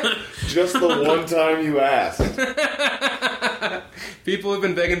 Just the one time you asked. People have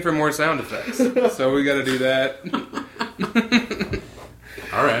been begging for more sound effects, so we got to do that.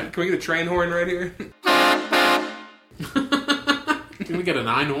 All right. Can we get a train horn right here? Can we get a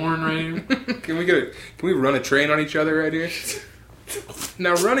 9-horn right here? Can we run a train on each other right here?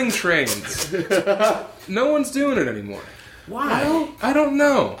 Now, running trains. No one's doing it anymore. Why? I don't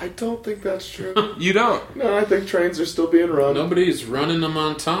know. I don't think that's true. You don't? No, I think trains are still being run. Nobody's running them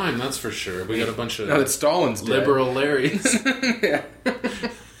on time, that's for sure. We got a bunch of now that Stalin's dead. liberal Larrys. Yeah.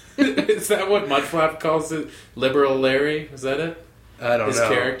 Is that what Mudflap calls it? Liberal Larry? Is that it? I don't know. His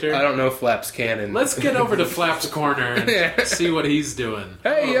character? I don't know Flap's canon. Let's get over to Flap's corner and see what he's doing.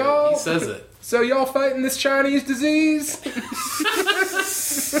 Hey, y'all! He says it. So y'all fighting this Chinese disease?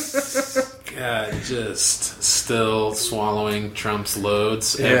 God, just still swallowing Trump's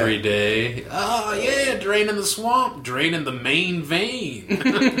loads every day. Oh, yeah, draining the swamp, draining the main vein.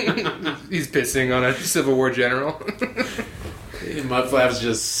 He's pissing on a Civil War general. Mudflap's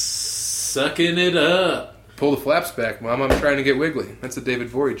just sucking it up. Pull the flaps back, Mom. I'm trying to get wiggly. That's a David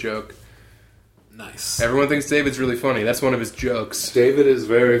Vorey joke. Nice. Everyone thinks David's really funny. That's one of his jokes. David is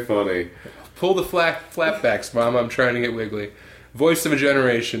very funny. Pull the flapbacks, Mom. I'm trying to get wiggly. Voice of a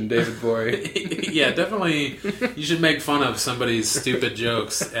generation, David Bory. Yeah, definitely. You should make fun of somebody's stupid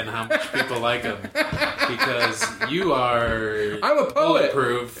jokes and how much people like them, because you are. I'm a poet.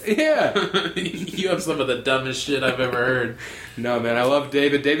 Bulletproof. Yeah. You have some of the dumbest shit I've ever heard. No, man, I love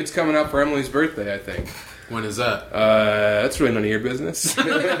David. David's coming up for Emily's birthday, I think. When is that? That's really none of your business.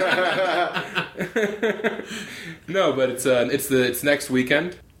 No, but it's next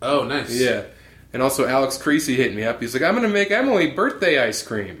weekend. Oh, nice. Yeah. And also Alex Creasy hit me up. He's like, I'm going to make Emily birthday ice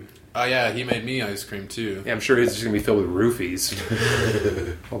cream. Oh, yeah, he made me ice cream, too. Yeah, I'm sure he's just going to be filled with roofies.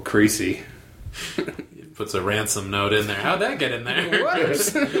 Oh, Creasy. Puts a ransom note in there. How'd that get in there?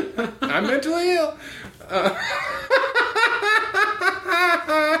 What? I'm mentally ill.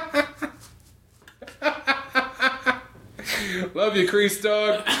 Love you, Crease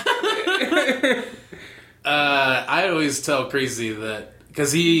Dog. I always tell Creasy that,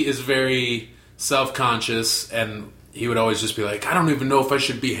 because he is very self-conscious, and he would always just be like, I don't even know if I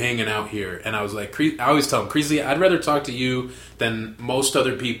should be hanging out here. And I was like, I always tell him, Creasy, I'd rather talk to you than most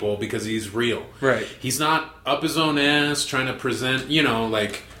other people, because he's real. Right. He's not up his own ass trying to present,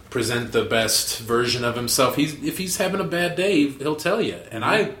 present the best version of himself. If he's having a bad day, he'll tell you. And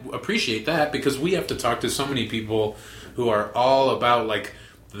I appreciate that, because we have to talk to so many people who are all about, like,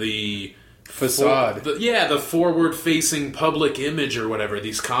 the facade. The forward-facing public image or whatever.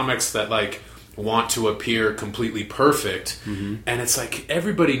 These comics that, like, want to appear completely perfect. Mm-hmm. And it's like,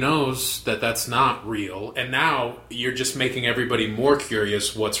 everybody knows that that's not real. And now you're just making everybody more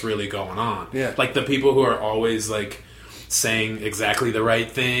curious what's really going on. Yeah. Like, the people who are always, like, saying exactly the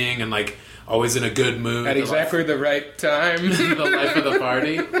right thing and, like, always in a good mood. At exactly the right time. The life of the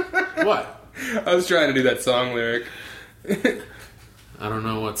party. What? I was trying to do that song lyric. I don't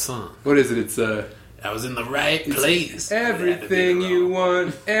know what song. What is it? It's I was in the right place. Everything you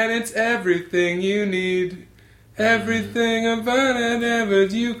want, and it's everything you need. Everything about it ever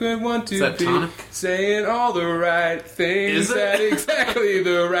you could want to be. Tonic? Saying all the right things at exactly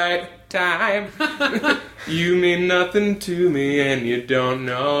the right time. You mean nothing to me, and you don't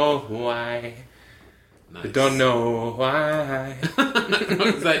know why. Nice. You don't know why.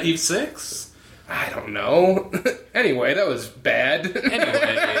 Is that Eve 6? I don't know. Anyway, that was bad. Anyway,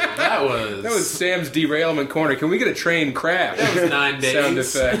 that was Sam's derailment corner. Can we get a train crash? That was 9 days. Sound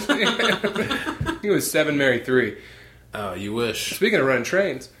effect. It was 7 Mary 3. Oh, you wish. Speaking of running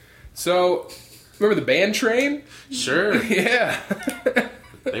trains, so remember the band Train? Sure. Yeah.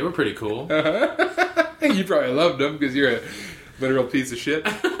 They were pretty cool. You probably loved them because you're a literal piece of shit.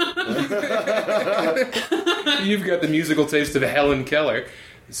 You've got the musical taste of Helen Keller.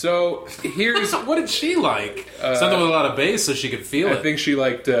 So here's what did she like? Something with a lot of bass, so she could feel it. I think she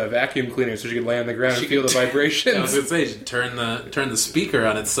liked vacuum cleaners, so she could lay on the ground and feel the vibrations. I was gonna say, she'd turn the speaker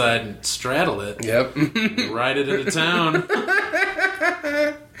on its side and straddle it. Yep. Ride it into town.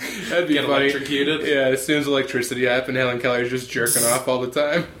 That'd be Get funny. electrocuted. Yeah, as soon as electricity happened, Helen Keller's just jerking off all the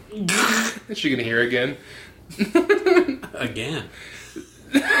time. Is she gonna hear again? Again.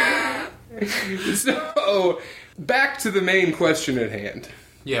 So, back to the main question at hand.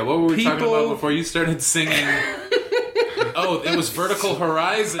 Yeah, what were we talking about before you started singing? Oh, it was Vertical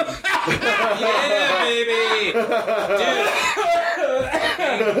Horizon. Yeah, baby! Dude.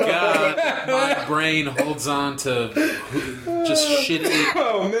 Thank God my brain holds on to just shitty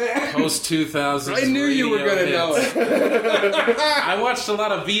post-2000s I knew you were going to know it. I watched a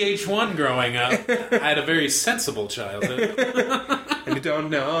lot of VH1 growing up. I had a very sensible childhood. And you don't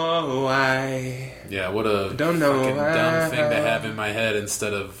know why. Yeah, what a don't know fucking dumb thing to have in my head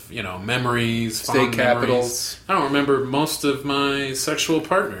instead of, memories, state capitals. I don't remember most of my sexual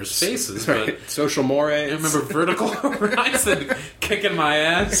partners' faces, right. but social mores. I remember Vertical Horizon kicking my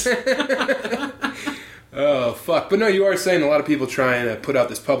ass. Oh, fuck. But no, you are saying a lot of people trying to put out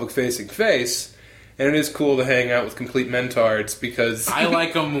this public-facing face, and it is cool to hang out with complete mentards because... I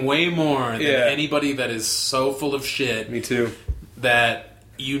like them way more than anybody that is so full of shit. Me too. That...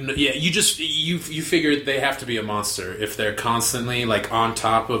 You figure they have to be a monster if they're constantly like on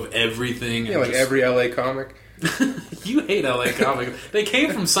top of everything. Yeah, like every LA comic. You hate LA comics. They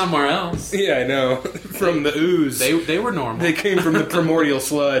came from somewhere else. Yeah, I know. From the ooze. They were normal. They came from the primordial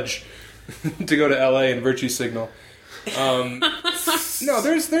sludge to go to LA and virtue signal. No,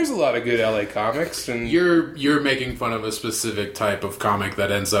 there's a lot of good LA comics, and you're making fun of a specific type of comic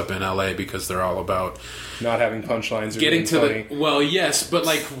that ends up in LA because they're all about not having punchlines or getting to funny. Yes, but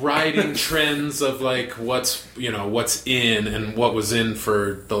like riding trends of like what's in, and what was in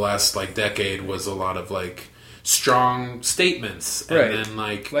for the last like decade was a lot of like strong statements, and right? Then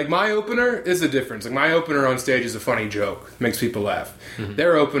like my opener is the difference. Like my opener on stage is a funny joke, makes people laugh. Mm-hmm.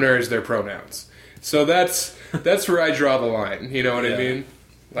 Their opener is their pronouns. So that's where I draw the line. You know what I mean?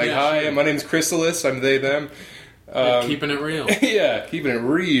 Like, Yeah, hi, sure. my name's Chrysalis. I'm they, them. You're keeping it real. Yeah, keeping it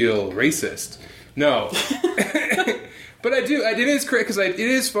real racist. No. But it is great because it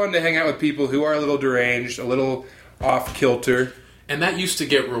is fun to hang out with people who are a little deranged, a little off kilter. And that used to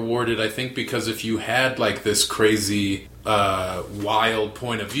get rewarded, I think, because if you had like this crazy, wild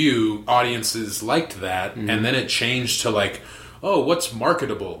point of view, audiences liked that, and then it changed to like, oh, what's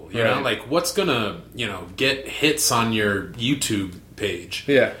marketable? You know, Right. like what's gonna, get hits on your YouTube page?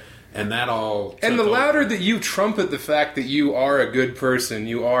 Yeah. And that all. And the took louder over. that you trumpet the fact that you are a good person,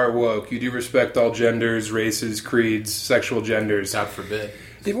 you are woke, you do respect all genders, races, creeds, sexual genders. God forbid.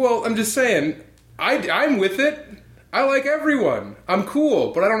 Well, I'm just saying, I'm with it. I like everyone. I'm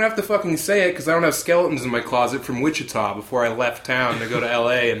cool, but I don't have to fucking say it because I don't have skeletons in my closet from Wichita before I left town to go to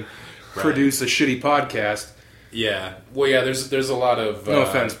L.A. and produce a shitty podcast. Yeah. Well, yeah. There's a lot of. No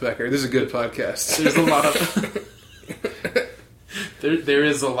offense, Becker. This is a good podcast. There's a lot of. There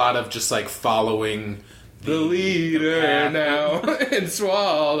is a lot of just like following the leader path. now and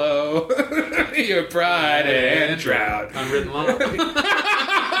swallow your pride and drown. Unwritten law.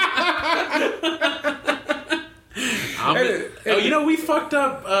 We fucked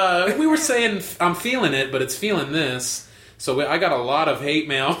up. We were saying I'm feeling it, but it's feeling this. So I got a lot of hate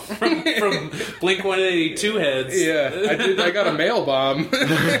mail from Blink 182 heads. Yeah, I did. I got a mail bomb.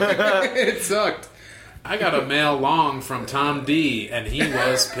 It sucked. I got a mail long from Tom D, and he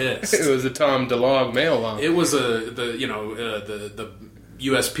was pissed. It was a Tom DeLong mail long. It was the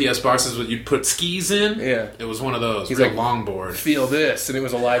USPS boxes that you'd put skis in. Yeah. It was one of those. He's Real like, longboard. Feel this, and it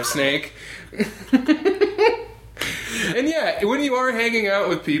was a live snake. And yeah, when you are hanging out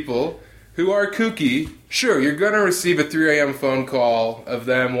with people who are kooky, sure, you're going to receive a 3 a.m. phone call of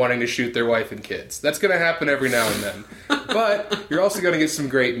them wanting to shoot their wife and kids. That's going to happen every now and then. But you're also going to get some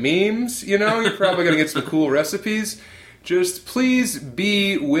great memes, You're probably going to get some cool recipes. Just please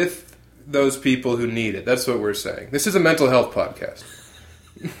be with those people who need it. That's what we're saying. This is a mental health podcast.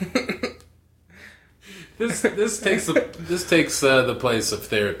 This takes the place of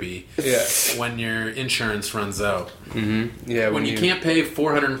therapy. Yeah. When your insurance runs out. Yeah. When you can't pay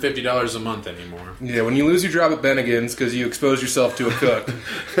 $450 a month anymore. Yeah, when you lose your job at Bennigan's because you expose yourself to a cook,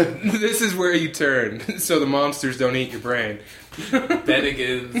 this is where you turn, so the monsters don't eat your brain.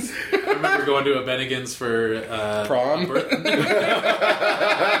 Bennigan's. I remember going to a Bennigan's for Prom?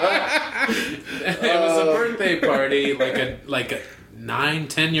 It was a birthday party, like a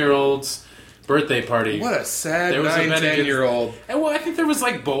 9-10-year-old's birthday party. What a sad There was a 9-10-year-old. And well, I think there was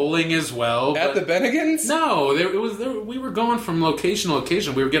like bowling as well. At the Bennigan's? No, we were going from location to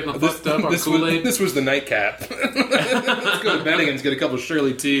location. We were getting fucked up on Kool-Aid. This was the nightcap. Let's go to Bennigan's, get a couple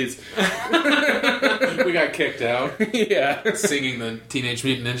Shirley teas. We got kicked out. Yeah. Singing the Teenage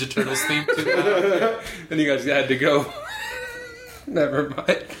Mutant Ninja Turtles theme too loud. And you guys had to go. Never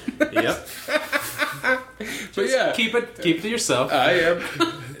mind. Yep. But yeah. Keep it to yourself. I am.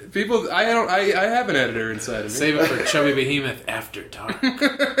 People, I have an editor inside of me. Save it for Chubby Behemoth After Dark.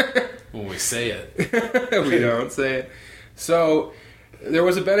 When we say it. We don't say it. So, there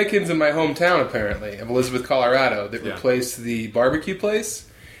was a Bennigan's in my hometown, apparently, of Elizabeth, Colorado, that replaced the barbecue place.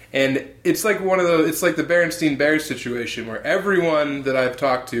 And it's like it's like the Berenstein Bears situation, where everyone that I've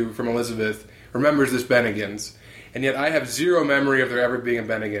talked to from Elizabeth remembers this Bennigan's. And yet I have zero memory of there ever being a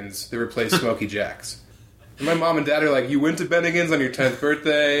Bennigan's that replaced Smoky Jack's. And my mom and dad are like, you went to Bennigan's on your 10th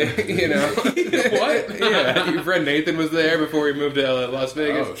birthday, What? Yeah, your friend Nathan was there before we moved to Las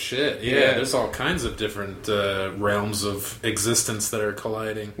Vegas. Oh, shit. Yeah, there's all kinds of different realms of existence that are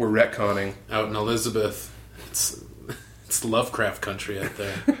colliding. We're retconning. Out in Elizabeth. It's Lovecraft country out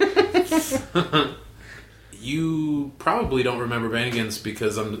there. You probably don't remember Bennigan's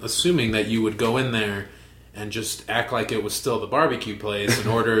because I'm assuming that you would go in there and just act like it was still the barbecue place and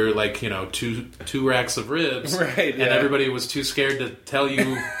order two racks of ribs. Right, yeah. And everybody was too scared to tell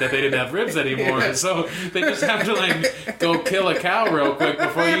you that they didn't have ribs anymore. Yeah. So they just have to go kill a cow real quick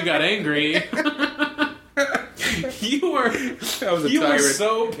before you got angry. You were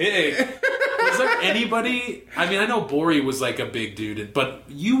so big. Was there anybody? I mean, I know Bori was like a big dude, but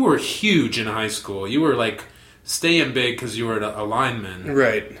you were huge in high school. You were like staying big because you were a lineman,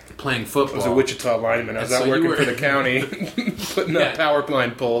 Right. playing football. I was a Wichita lineman. I was And out so you working were- for the county, putting up power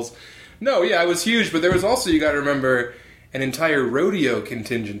line poles. No, yeah, I was huge, but there was also, you got to remember, an entire rodeo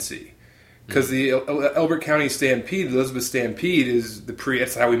contingency. Because the Elbert County Stampede, the Elizabeth Stampede, is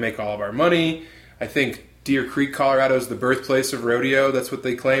that's how we make all of our money. I think Deer Creek, Colorado is the birthplace of rodeo. That's what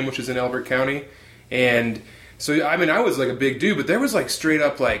they claim, which is in Elbert County. And so, I mean, I was like a big dude, but there was like straight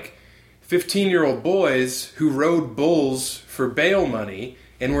up like 15-year-old boys who rode bulls for bail money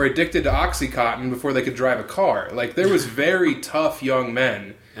and were addicted to Oxycontin before they could drive a car. Like, there was very tough young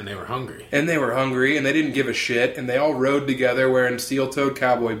men. And they were hungry. And they were hungry, and they didn't give a shit, and they all rode together wearing steel-toed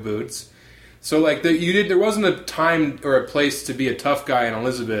cowboy boots. So, like, there wasn't a time or a place to be a tough guy in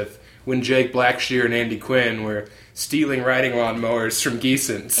Elizabeth when Jake Blackshear and Andy Quinn were stealing riding lawnmowers from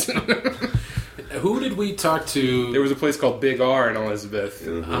Geeson's. Who did we talk to? There was a place called Big R in Elizabeth.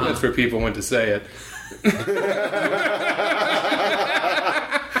 That's where people went to say it.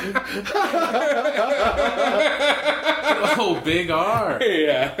 Oh, Big R.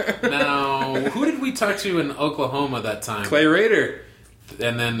 Yeah. Now, who did we talk to in Oklahoma that time? Clay Rader.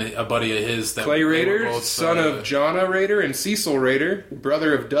 And then a buddy of his. That Clay they were Rader, both, son of Jonna Rader and Cecil Rader,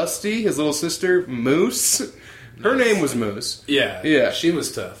 brother of Dusty, his little sister, Moose. Her name was Moose. Yeah. Yeah. She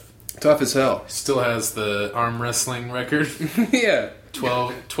was tough. Tough as hell. Still has the arm wrestling record. Yeah.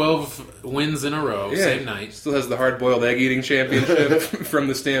 12 wins in a row, Yeah. same night. Still has the hard-boiled egg eating championship from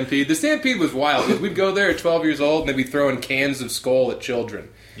the Stampede. The Stampede was wild. We'd go there at 12 years old and they'd be throwing cans of Skull at children.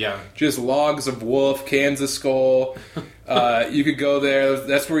 Yeah. Just logs of Wolf, cans of Skull. You could go there.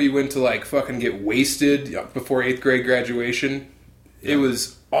 That's where you went to, like, fucking get wasted before 8th grade graduation. It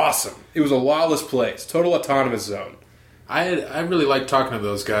was awesome. It was a lawless place. Total autonomous zone. I really liked talking to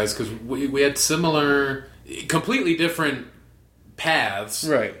those guys because we had similar, completely different paths,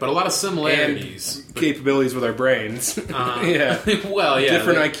 Right. But a lot of similarities. And capabilities with our brains. Yeah. Well, yeah.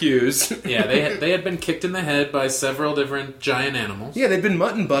 Different IQs. Yeah, they had been kicked in the head by several different giant animals. Yeah, they'd been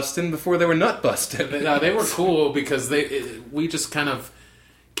mutton busting before they were nut busting. They were cool because we just kind of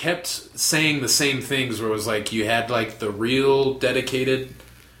kept saying the same things where it was like you had like the real dedicated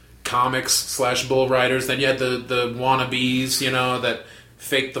comics / bull riders, then you had the wannabes, that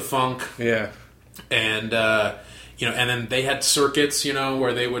faked the funk. Yeah. And and then they had circuits,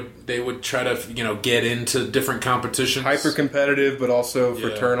 where they would try to get into different competitions. Hyper competitive but also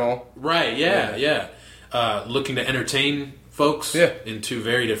fraternal. Right, yeah. Looking to entertain folks in two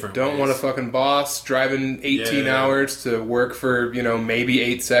very different Don't ways. want a fucking boss driving 18 hours to work for, maybe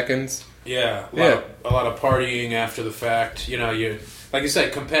 8 seconds. Yeah, a lot of partying after the fact. You like you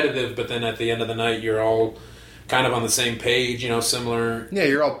said, competitive, but then at the end of the night, you're all kind of on the same page. Similar. Yeah,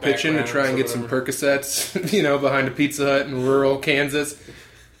 you're all pitching to try and get some Percocets, behind a Pizza Hut in rural Kansas.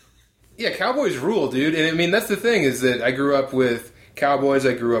 Yeah, Cowboys rule, dude. And I mean, that's the thing is that I grew up with Cowboys,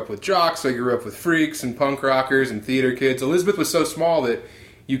 I grew up with jocks, I grew up with freaks and punk rockers and theater kids. Elizabeth was so small that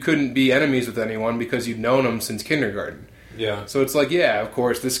you couldn't be enemies with anyone because you'd known them since kindergarten. Yeah. So it's like, yeah, of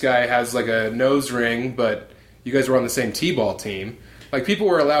course, this guy has like a nose ring, but you guys were on the same T-ball team. Like, people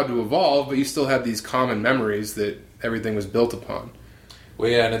were allowed to evolve, but you still had these common memories that everything was built upon. Well,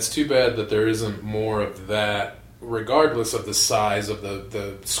 yeah, and it's too bad that there isn't more of that, regardless of the size of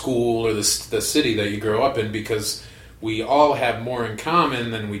the school or the city that you grow up in, because we all have more in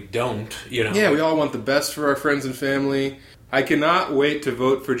common than we don't, Yeah, we all want the best for our friends and family. I cannot wait to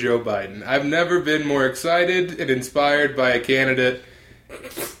vote for Joe Biden. I've never been more excited and inspired by a candidate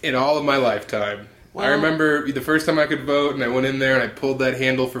in all of my lifetime. Well, I remember the first time I could vote, and I went in there and I pulled that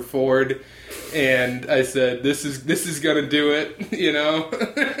handle for Ford, and I said, "This is gonna do it,"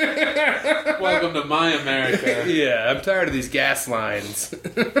 Welcome to my America. Yeah, I'm tired of these gas lines.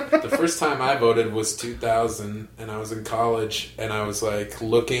 The first time I voted was 2000, and I was in college, and I was like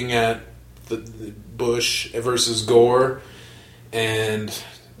looking at the Bush versus Gore, and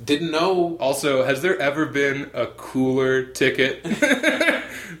didn't know. Also, has there ever been a cooler ticket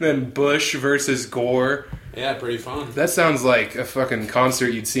than Bush versus Gore? Yeah, pretty fun. That sounds like a fucking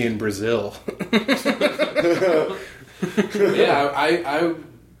concert you'd see in Brazil. Yeah, I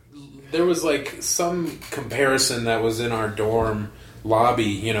there was like some comparison that was in our dorm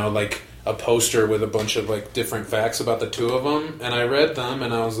lobby, like a poster with a bunch of like different facts about the two of them, and I read them,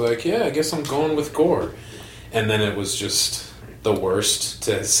 and I was like, yeah, I guess I'm going with Gore. And then it was just the worst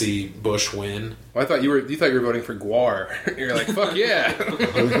to see Bush win. Well, I thought you thought you were voting for Guar. You're like, fuck yeah.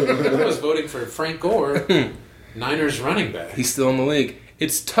 I was voting for Frank Gore, Niners running back. He's still in the league.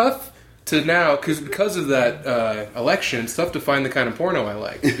 It's tough to now, because of that election, it's tough to find the kind of porno I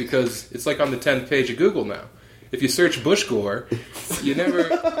like, because it's like on the 10th page of Google now. If you search Bush Gore, you never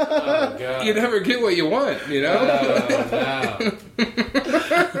Oh, God. you never get what you want, Oh, no.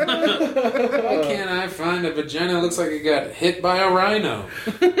 Why can't I find a vagina that looks like it got hit by a rhino?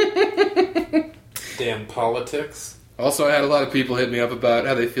 Damn politics. Also, I had a lot of people hit me up about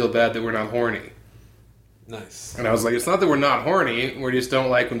how they feel bad that we're not horny. Nice. And I was like, it's not that we're not horny, we just don't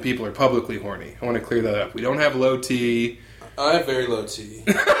like when people are publicly horny. I want to clear that up. We don't have low T. I have very low T.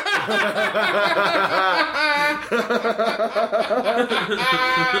 I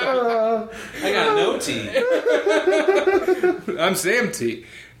got no T. I'm Sam T.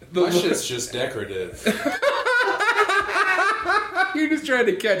 My shit's just decorative. You're just trying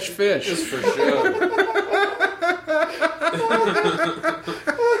to catch fish. Just for show.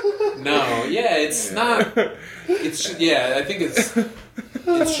 No, yeah, it's not. It's yeah, I think it's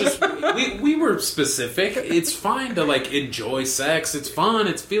just we were specific. It's fine to like enjoy sex. It's fun.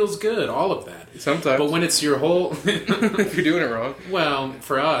 It feels good. All of that. Sometimes, but when it's your whole, if you're doing it wrong. Well,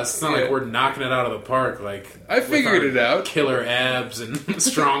 for us, it's not like we're knocking it out of the park. Like I figured it out. Killer abs and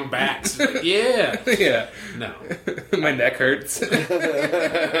strong backs. Like, yeah, yeah. No, my neck hurts. Everything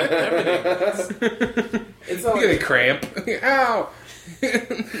hurts. It's not I'm getting cramp. Ow.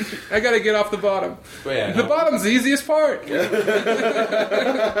 I gotta get off the bottom. Yeah, the bottom's the easiest part. We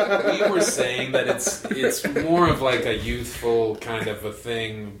were saying that it's more of like a youthful kind of a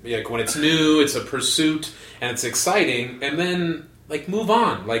thing. Like when it's new, it's a pursuit, and it's exciting, and then like move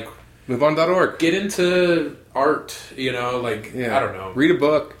on. Like MoveOn.org. Get into art, you know, like I don't know. Read a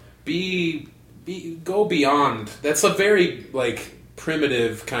book. Go beyond. That's a very like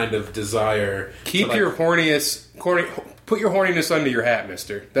primitive kind of desire. Keep to, like, your put your horniness under your hat,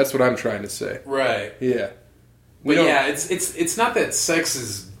 mister. That's what I'm trying to say. Right. Yeah. But yeah, it's not that sex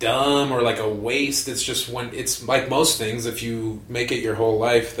is dumb or like a waste. It's just when it's like most things, if you make it your whole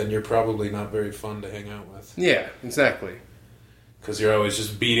life, then you're probably not very fun to hang out with. Yeah, exactly. Because you're always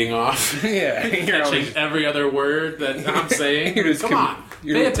just beating off. Yeah. Catching every other word that I'm saying. Come on.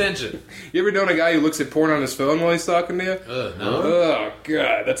 Pay attention. You ever known a guy who looks at porn on his phone while he's talking to you? No. Oh,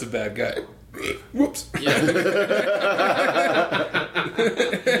 God. That's a bad guy. Whoops. Yeah.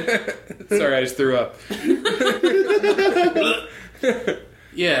 Sorry, I just threw up.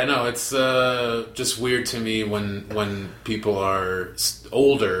 Yeah, no, it's just weird to me when people are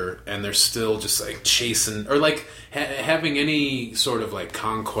older and they're still just like chasing or like having any sort of like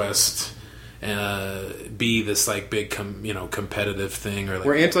conquest be this like big competitive thing or like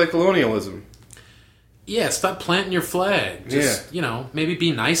we're anti-colonialism. Yeah, stop planting your flag. Just, maybe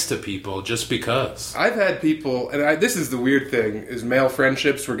be nice to people just because. I've had people, and this is the weird thing, is male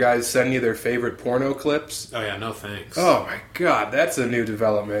friendships where guys send you their favorite porno clips. Oh, yeah, no thanks. Oh, my God, that's a new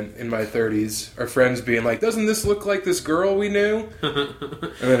development in my 30s. Our friends being like, doesn't this look like this girl we knew?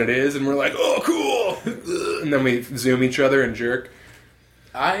 And then it is, and we're like, oh, cool! And then we Zoom each other and jerk.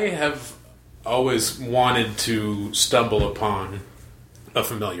 I have always wanted to stumble upon a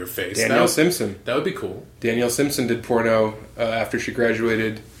familiar face. Danielle Simpson. That would be cool. Danielle Simpson did porno after she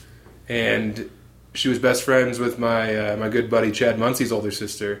graduated, and she was best friends with my good buddy Chad Muncie's older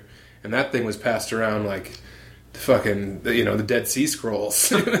sister, and that thing was passed around like the fucking the Dead Sea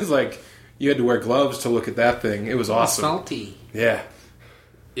Scrolls. It was like you had to wear gloves to look at that thing. It was awesome. Salty. Yeah.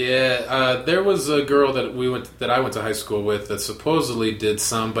 Yeah. There was a girl that I went to high school with that supposedly did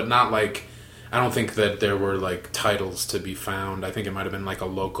some, but not like. I don't think that there were, like, titles to be found. I think it might have been, like, a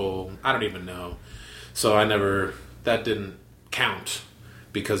local... I don't even know. So that didn't count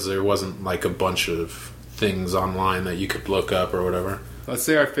because there wasn't, like, a bunch of things online that you could look up or whatever. Let's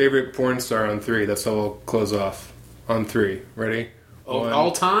say our favorite porn star on 3. That's how we'll close off. On 3. Ready?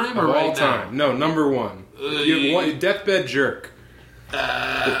 All time or right all time? now? No, number 1. You have deathbed jerk.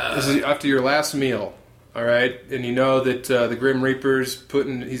 This is after your last meal. All right, and you know that the Grim Reaper's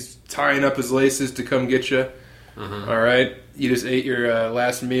he's tying up his laces to come get you. All right, you just ate your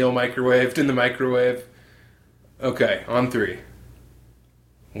last meal microwaved in the microwave. Okay, on 3.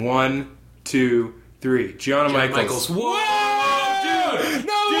 1, 2, 3. Gianna Michaels. Whoa, dude!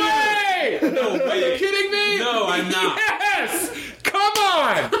 No way! No way! Are you kidding me? No, I'm not. Yes! Come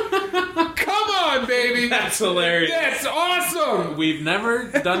on! Come on, baby! That's hilarious. That's awesome! We've never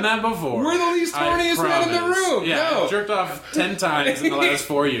done that before. We're the least horniest men in the room. Yeah, no. I've jerked off 10 times in the last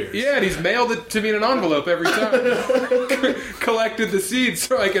 4 years. Yeah, and he's mailed it to me in an envelope every time. Collected the seeds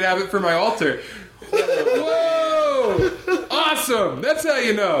so I could have it for my altar. Whoa! Awesome! That's how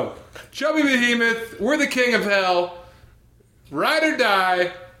you know. Chubby Behemoth, we're the king of hell. Ride or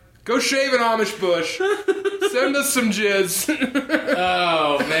die. Go shave an Amish bush. Send us some jizz.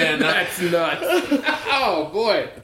 Oh, man. That's nuts. Oh, boy.